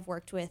also have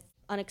worked with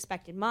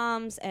unexpected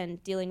moms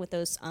and dealing with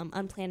those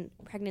unplanned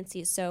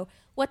pregnancies. So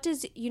what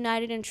does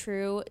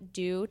UNITED&TRU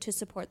do to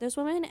support those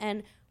women,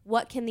 and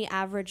what can the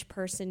average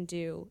person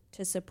do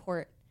to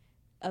support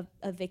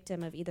a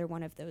victim of either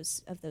one of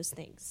those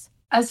things?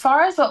 As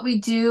far as what we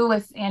do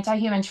with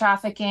anti-human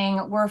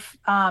trafficking,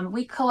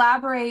 we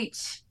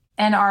collaborate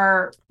and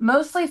are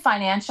mostly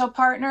financial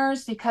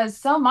partners because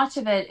so much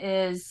of it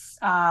is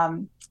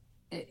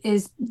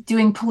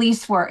doing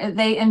police work.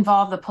 They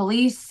involve the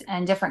police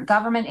and different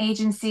government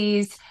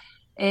agencies.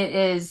 It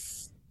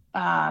is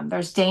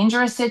there's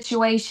dangerous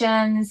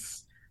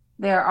situations.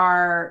 There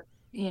are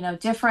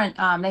different.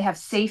 They have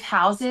safe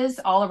houses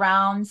all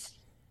around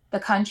the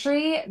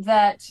country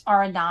that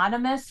are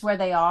anonymous where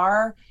they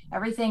are.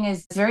 Everything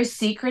is very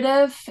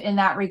secretive in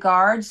that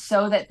regard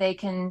so that they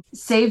can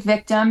save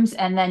victims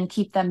and then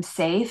keep them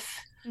safe.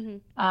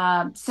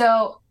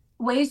 So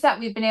ways that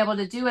we've been able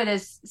to do it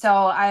is,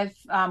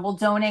 we'll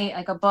donate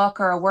like a book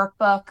or a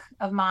workbook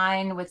of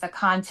mine with the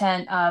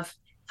content of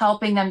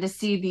helping them to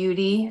see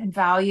beauty and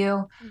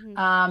value,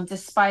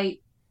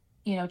 despite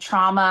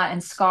trauma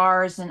and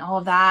scars and all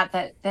of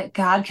that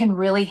God can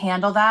really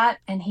handle that.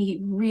 And he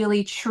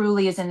really,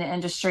 truly is in the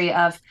industry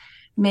of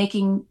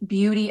making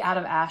beauty out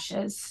of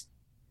ashes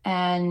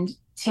and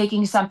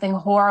taking something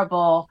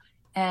horrible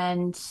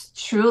and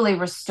truly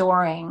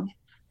restoring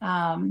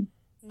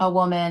a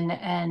woman.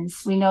 And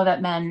we know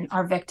that men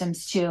are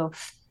victims too.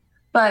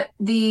 But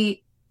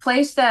the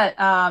place that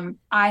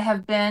I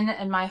have been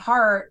in my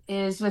heart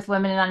is with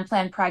women in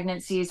unplanned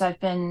pregnancies. I've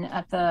been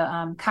at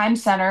the Keim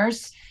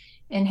Centers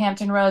in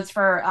Hampton Roads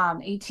for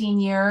 18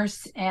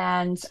 years,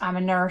 and I'm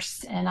a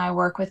nurse and I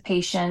work with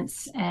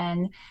patients,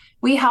 and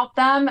we help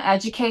them,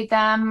 educate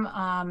them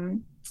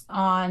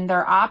on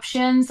their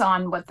options,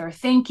 on what they're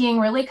thinking,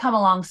 really come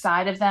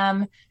alongside of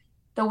them.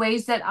 The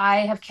ways that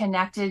I have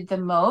connected the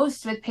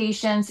most with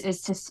patients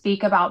is to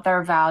speak about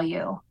their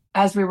value.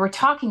 As we were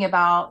talking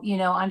about,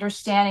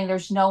 understanding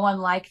there's no one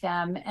like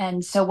them,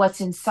 and so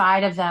what's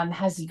inside of them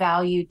has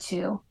value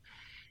too.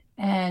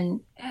 And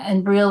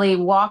really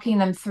walking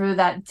them through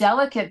that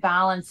delicate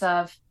balance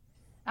of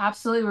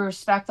absolutely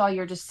respect all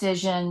your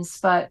decisions,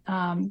 but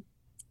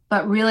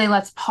really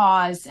let's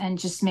pause and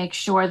just make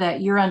sure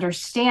that you're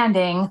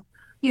understanding,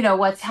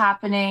 what's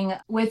happening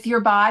with your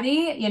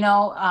body,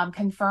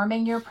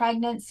 confirming your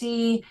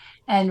pregnancy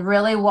and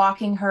really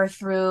walking her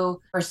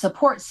through her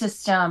support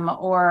system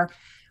or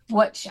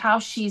how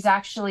she's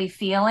actually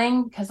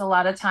feeling, because a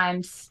lot of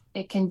times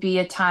it can be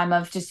a time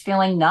of just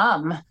feeling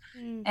numb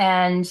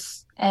and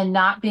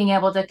not being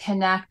able to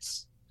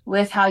connect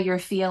with how you're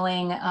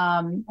feeling,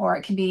 or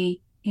it can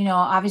be,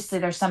 obviously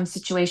there's some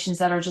situations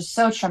that are just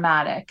so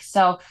traumatic.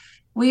 So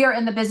we are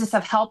in the business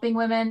of helping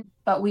women,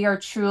 but we are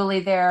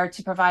truly there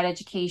to provide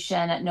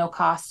education at no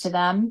cost to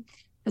them.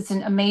 It's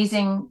an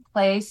amazing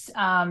place,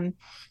 and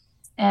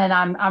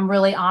I'm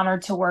really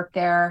honored to work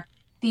there.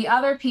 The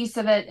other piece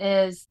of it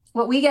is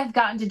what we have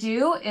gotten to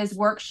do is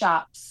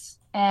workshops,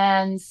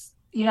 and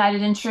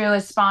UNITED&TRU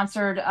has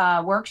sponsored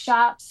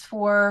workshops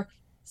for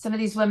some of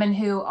these women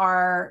who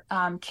are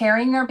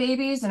carrying their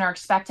babies and are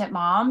expectant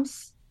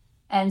moms.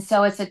 And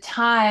so it's a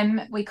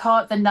time, we call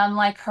it the None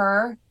Like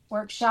Her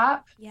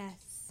workshop. Yes.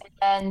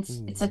 And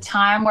it's a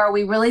time where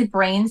we really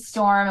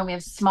brainstorm, and we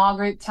have small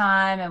group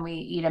time, and we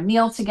eat a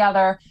meal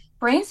together,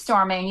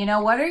 brainstorming,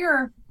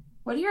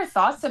 what are your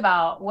thoughts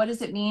about what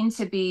does it mean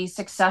to be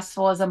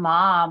successful as a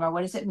mom, or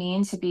what does it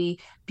mean to be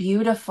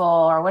beautiful,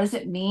 or what does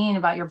it mean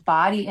about your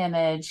body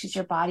image because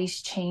your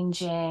body's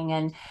changing.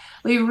 And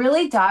we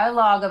really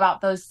dialogue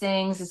about those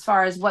things as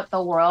far as what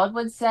the world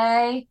would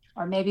say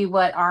or maybe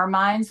what our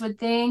minds would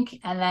think,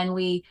 and then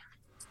we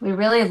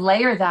really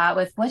layer that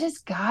with what does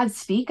God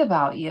speak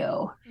about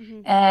you.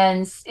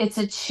 And it's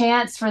a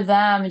chance for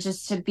them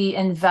just to be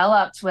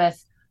enveloped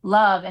with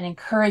love and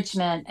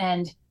encouragement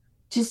and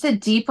just a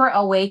deeper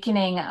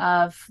awakening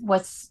of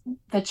what's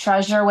the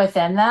treasure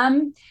within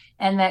them,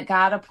 and that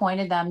God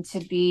appointed them to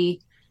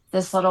be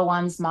this little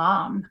one's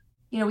mom.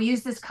 We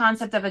use this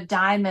concept of a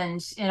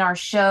diamond in our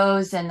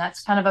shows, and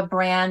that's kind of a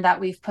brand that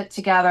we've put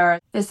together.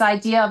 This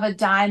idea of a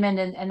diamond,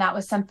 and that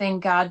was something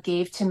God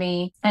gave to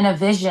me in a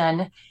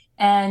vision.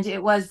 And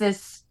it was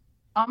this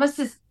almost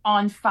this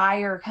on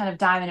fire kind of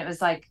diamond. It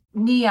was like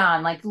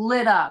neon, like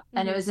lit up.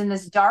 And it was in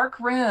this dark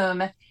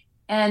room.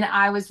 And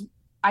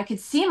I could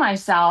see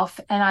myself,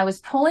 and I was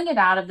pulling it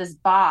out of this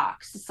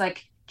box. It's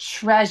like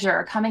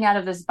treasure coming out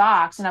of this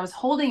box. And I was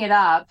holding it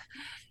up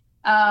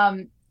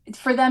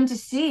for them to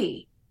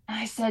see. And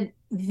I said,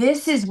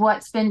 this is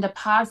what's been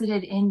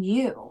deposited in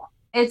you.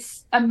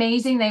 It's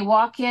amazing. They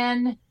walk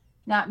in,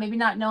 maybe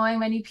not knowing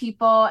many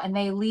people, and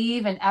they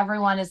leave, and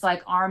everyone is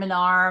like arm in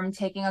arm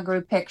taking a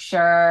group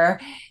picture,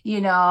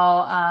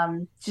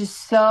 they're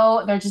just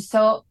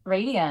so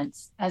radiant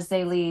as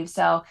they leave.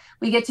 So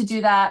we get to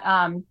do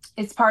that.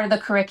 It's part of the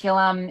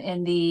curriculum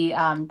in the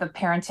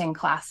parenting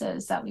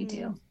classes that we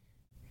do.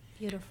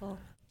 Beautiful.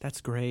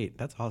 That's great.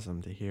 That's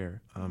awesome to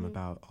hear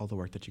about all the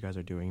work that you guys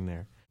are doing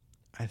there.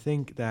 I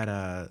think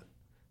that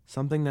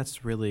something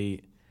that's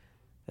really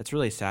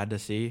sad to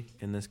see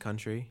in this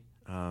country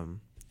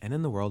and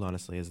in the world,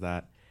 honestly, is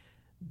that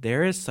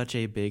there is such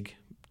a big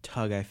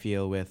tug, I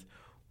feel, with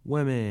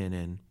women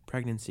and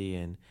pregnancy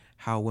and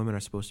how women are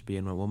supposed to be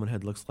and what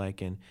womanhood looks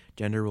like and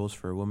gender roles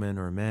for women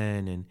or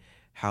men and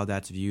how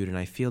that's viewed. And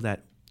I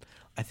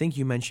think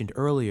you mentioned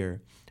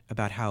earlier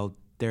about how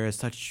there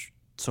is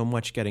so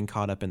much getting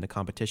caught up in the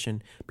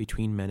competition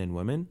between men and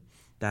women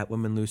that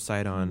women lose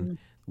sight on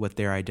what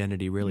their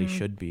identity really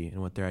should be and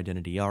what their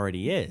identity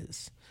already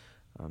is.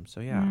 I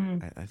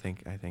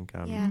think I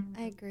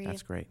agree.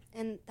 That's great.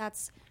 And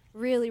that's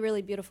really,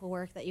 really beautiful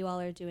work that you all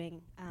are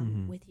doing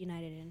with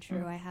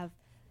UNITED&TRU. I have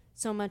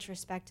so much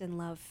respect and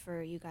love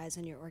for you guys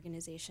and your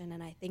organization,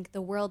 and I think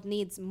the world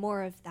needs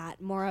more of that,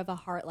 more of a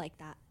heart like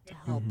that to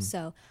help.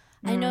 So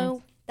I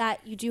know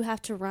that you do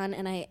have to run,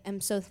 and I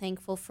am so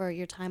thankful for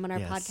your time on our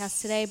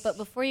podcast today. But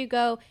before you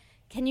go,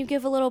 can you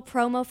give a little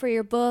promo for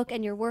your book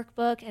and your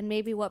workbook and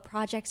maybe what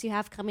projects you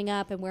have coming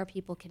up and where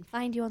people can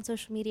find you on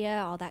social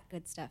media, all that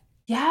good stuff?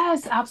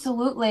 Yes,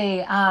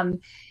 absolutely.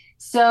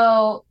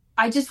 So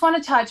I just want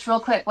to touch real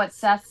quick what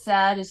Seth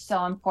said is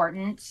so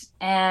important.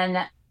 And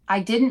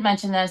I didn't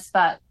mention this,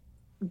 but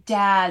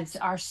dads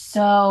are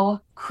so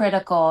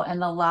critical in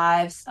the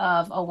lives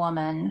of a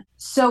woman.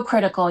 So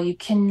critical. You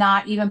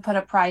cannot even put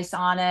a price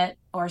on it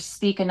or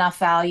speak enough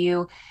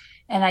value.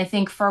 And I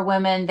think for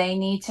women, they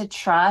need to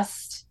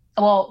trust.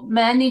 Well,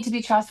 men need to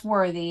be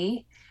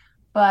trustworthy,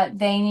 but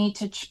they need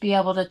to be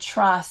able to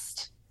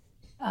trust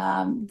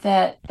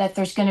that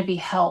there's going to be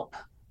help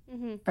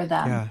for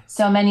them. Yeah.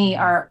 So many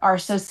are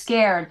so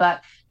scared,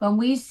 but when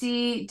we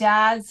see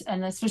dads,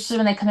 and especially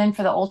when they come in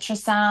for the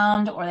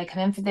ultrasound or they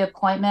come in for the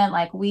appointment,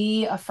 like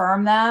we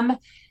affirm them,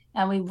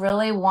 and we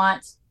really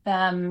want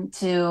them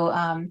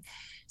to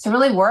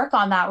really work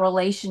on that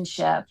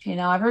relationship.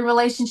 Every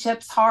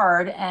relationship's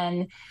hard,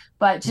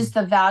 but just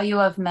the value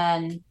of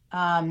men,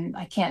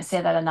 I can't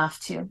say that enough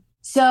too.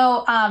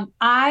 So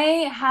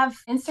I have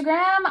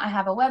Instagram, I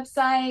have a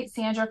website,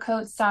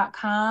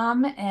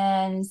 sandracoates.com,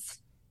 and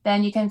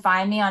then you can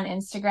find me on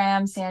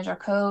Instagram, Sandra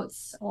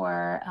Coates,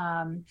 or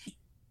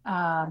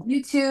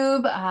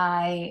YouTube.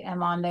 I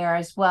am on there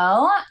as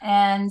well.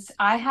 And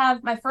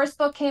my first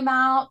book came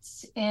out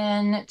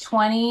in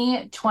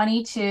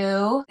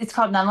 2022. It's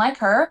called None Like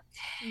Her,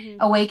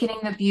 Awakening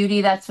the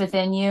Beauty That's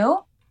Within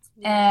You.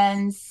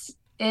 Yes.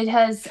 And it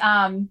has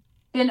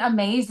been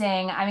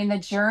amazing. I mean, the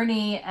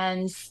journey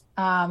and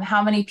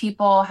how many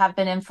people have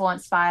been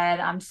influenced by it.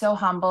 I'm so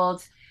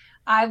humbled.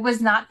 I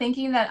was not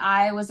thinking that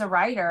I was a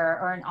writer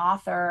or an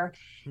author.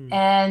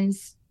 And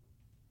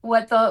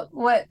what the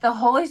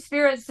Holy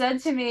Spirit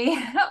said to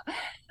me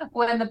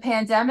when the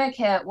pandemic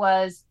hit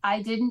was,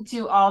 I didn't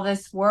do all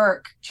this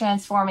work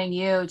transforming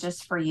you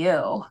just for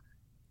you.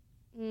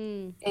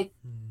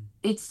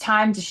 It's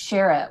time to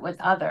share it with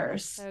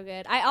others. So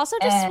good. I also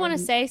just want to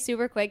say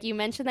super quick, you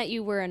mentioned that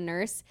you were a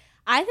nurse.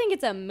 I think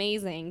it's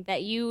amazing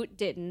that you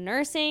did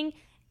nursing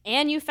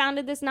and you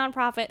founded this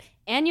nonprofit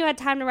and you had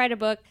time to write a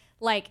book.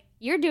 Like,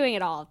 you're doing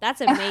it all.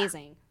 That's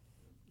amazing.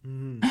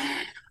 Oh,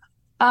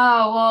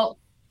 well,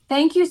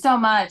 thank you so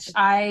much.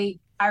 I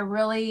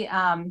really,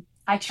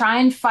 I try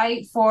and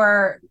fight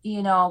for,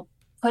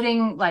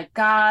 putting like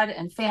God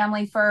and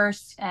family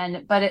first,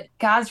 but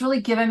God's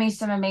really given me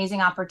some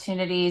amazing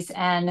opportunities.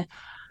 And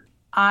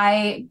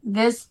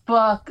this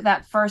book,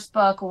 that first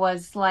book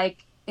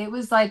it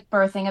was like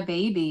birthing a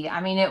baby. I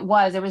mean, it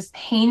was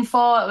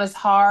painful. It was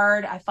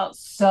hard. I felt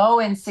so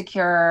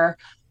insecure.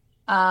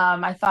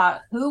 I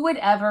thought, who would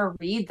ever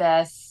read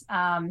this?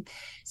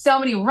 So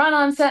many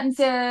run-on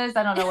sentences.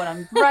 I don't know what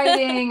I'm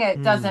writing.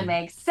 It doesn't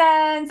make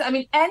sense. I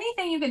mean,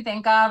 anything you can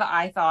think of,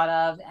 I thought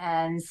of.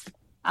 And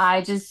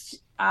I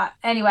just,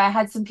 anyway, I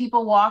had some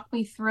people walk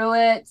me through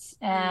it,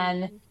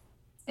 and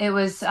it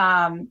was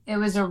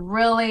a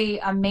really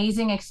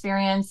amazing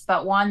experience,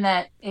 but one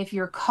that if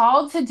you're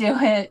called to do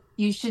it,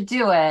 you should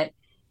do it.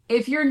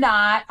 If you're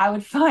not, I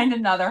would find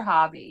another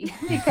hobby,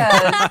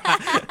 because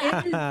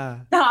it is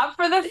not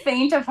for the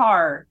faint of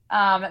heart.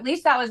 At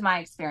least that was my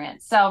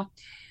experience. So,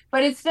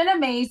 but it's been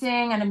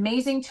amazing, an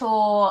amazing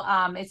tool.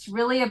 It's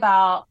really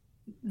about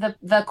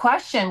the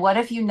question, what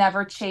if you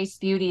never chase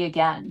beauty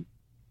again?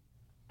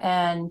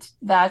 And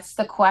that's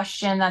the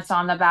question that's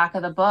on the back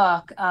of the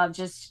book of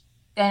just,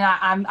 and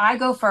I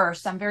go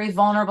first. I'm very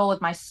vulnerable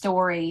with my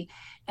story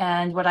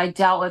and what I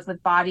dealt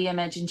with body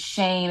image and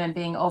shame and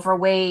being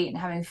overweight and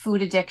having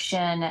food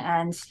addiction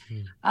and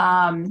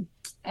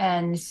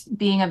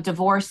being a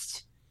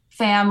divorced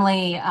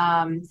family,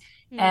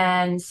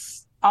 and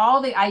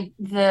all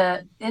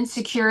the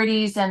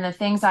insecurities and the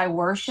things I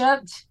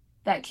worshipped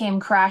that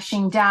came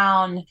crashing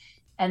down.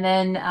 And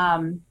then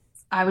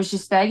I was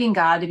just begging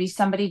God to be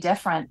somebody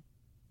different.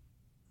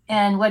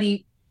 And what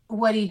he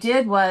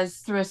did was,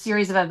 through a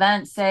series of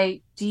events,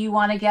 say, do you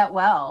want to get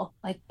well?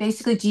 Like,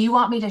 basically, do you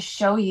want me to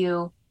show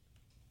you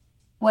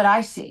what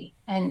I see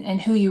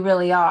and who you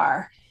really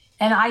are?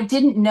 And I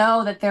didn't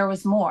know that there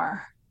was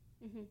more.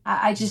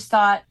 I just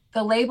thought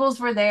the labels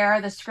were there.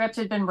 The script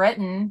had been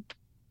written.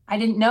 I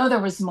didn't know there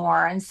was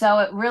more. And so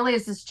it really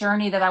is this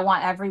journey that I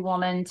want every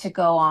woman to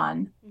go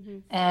on.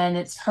 And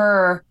it's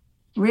her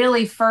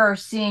really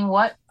first seeing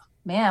what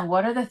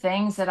are the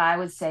things that I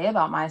would say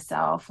about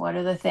myself? What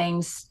are the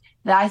things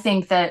that I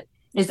think that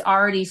is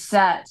already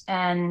set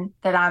and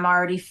that I'm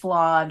already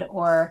flawed,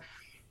 or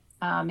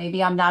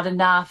maybe I'm not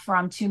enough, or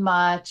I'm too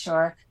much,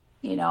 or,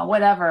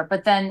 whatever.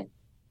 But then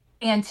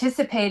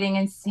anticipating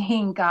and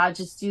seeing God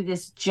just do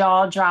this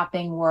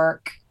jaw-dropping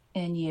work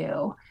in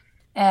you.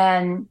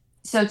 And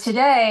so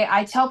today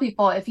I tell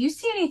people, if you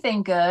see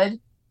anything good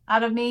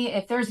out of me,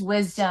 if there's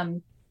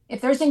wisdom,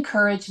 if there's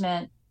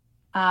encouragement,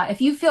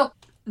 if you feel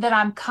that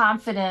I'm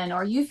confident,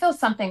 or you feel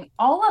something,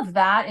 all of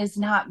that is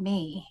not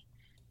me.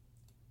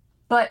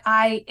 But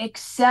I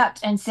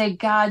accept and say,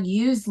 God,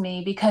 use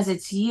me because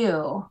it's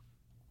you.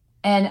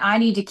 And I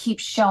need to keep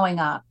showing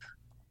up.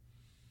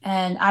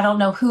 And I don't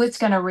know who it's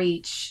going to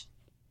reach.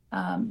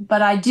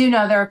 But I do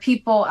know there are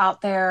people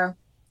out there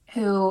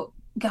who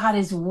God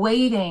is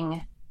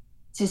waiting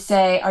to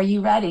say, are you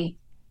ready?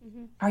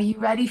 Are you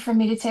ready for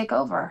me to take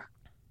over?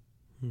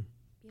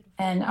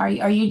 And are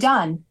you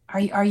done?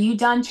 Are you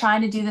done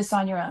trying to do this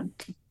on your own?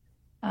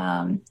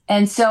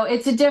 And so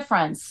it's a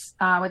difference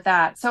with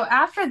that. So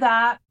after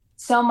that,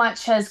 so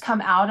much has come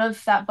out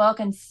of that book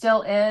and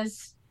still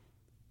is.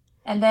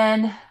 And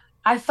then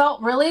I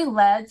felt really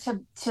led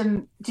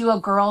to do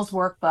a girls'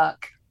 workbook.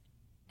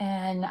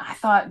 And I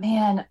thought,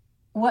 man,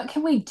 what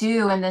can we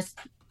do in this?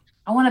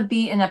 I want to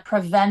be in a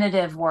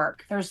preventative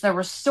work. There's the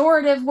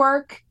restorative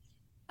work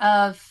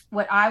of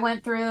what I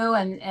went through,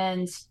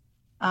 and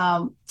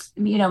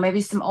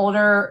maybe some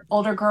older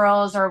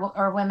girls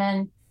or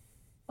women.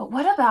 But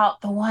what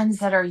about the ones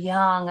that are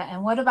young?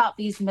 And what about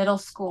these middle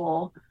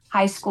school,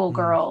 high school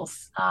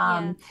girls?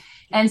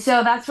 And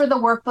so that's where the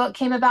workbook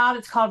came about.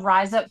 It's called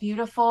Rise Up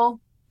Beautiful.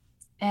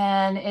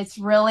 And it's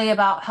really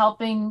about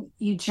helping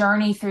you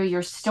journey through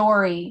your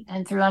story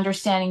and through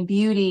understanding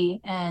beauty,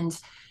 and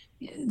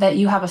that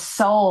you have a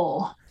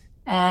soul,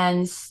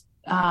 and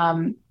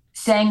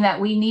saying that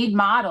we need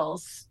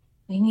models.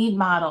 We need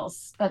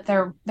models, but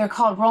they're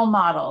called role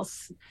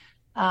models.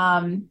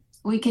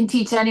 We can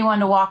teach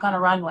anyone to walk on a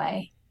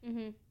runway,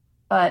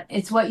 but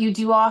it's what you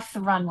do off the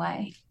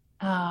runway.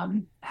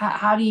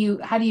 How do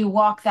you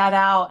walk that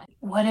out?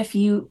 What if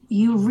you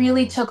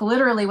really took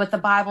literally what the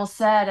Bible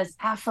said as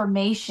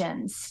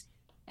affirmations,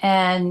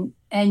 and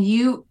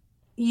you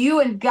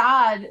and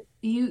God,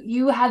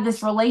 you had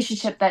this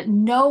relationship that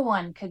no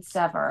one could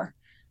sever,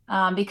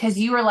 because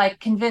you were like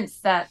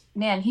convinced that,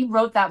 man, he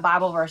wrote that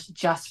Bible verse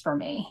just for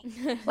me.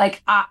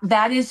 Like,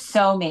 that is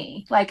so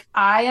me. Like,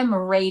 I am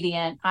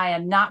radiant. I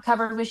am not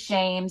covered with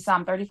shame.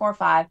 Psalm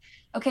 34:5.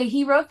 Okay,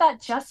 he wrote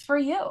that just for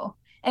you,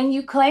 and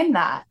you claim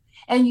that.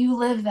 And you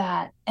live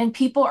that, and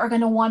people are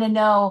going to want to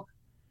know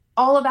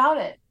all about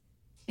it,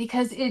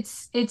 because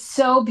it's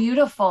so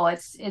beautiful.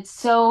 It's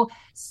so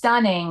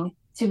stunning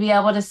to be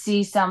able to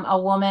see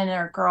a woman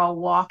or girl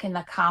walk in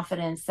the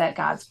confidence that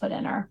God's put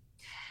in her.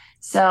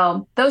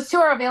 So those two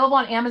are available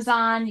on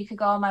Amazon. You could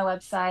go on my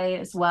website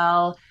as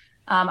well.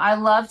 I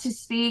love to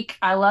speak.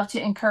 I love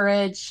to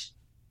encourage.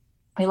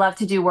 We love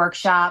to do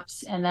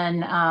workshops, and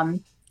then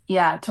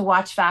to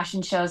watch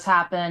fashion shows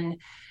happen.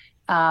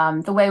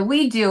 The way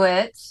we do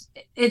it,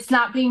 it's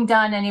not being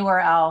done anywhere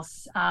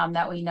else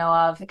that we know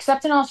of,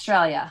 except in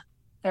Australia.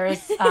 There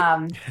is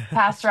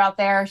pastor out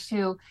there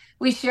who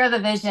we share the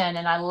vision,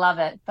 and I love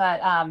it.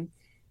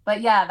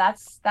 But yeah,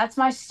 that's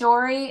my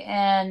story.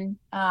 And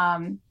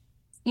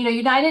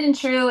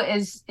United&TRU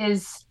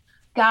is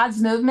God's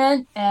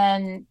movement,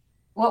 and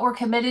what we're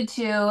committed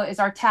to is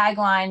our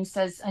tagline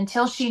says,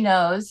 until she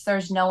knows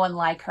there's no one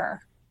like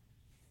her.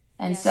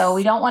 And so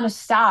we don't want to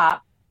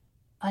stop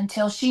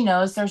until she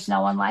knows there's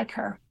no one like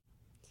her.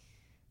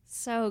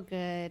 So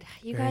good.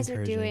 You guys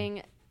are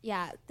doing,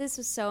 this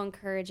was so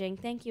encouraging.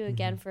 Thank you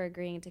again for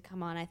agreeing to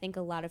come on. I think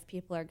a lot of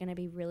people are going to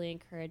be really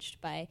encouraged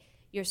by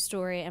your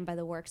story and by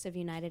the works of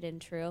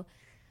United&TRU.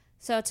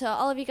 So to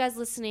all of you guys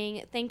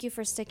listening, thank you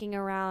for sticking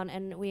around,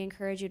 and we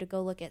encourage you to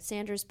go look at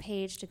Sandra's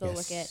page, to go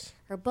look at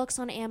her books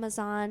on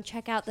Amazon.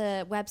 Check out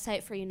the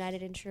website for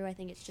United&TRU. I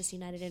think it's just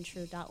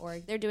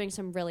unitedandtru.org. They're doing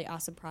some really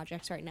awesome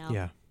projects right now.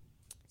 Yeah.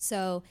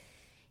 So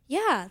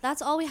Yeah,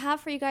 that's all we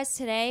have for you guys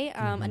today.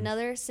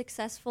 Another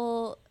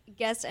successful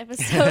guest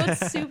episode.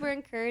 Super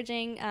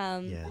encouraging.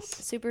 Yes.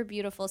 Super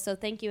beautiful. So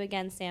thank you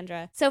again,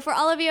 Sandra. So for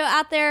all of you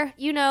out there,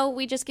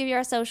 we just give you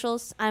our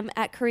socials. I'm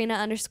at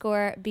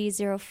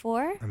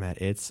Carina_B04. I'm at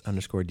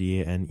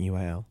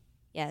its_DNEYL.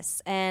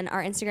 Yes, and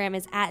our Instagram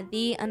is at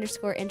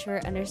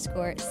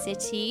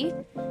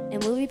the_inter_city.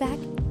 And we'll be back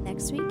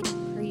next week,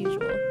 per usual.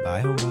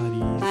 Bye,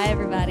 homebodies. Bye,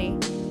 everybody.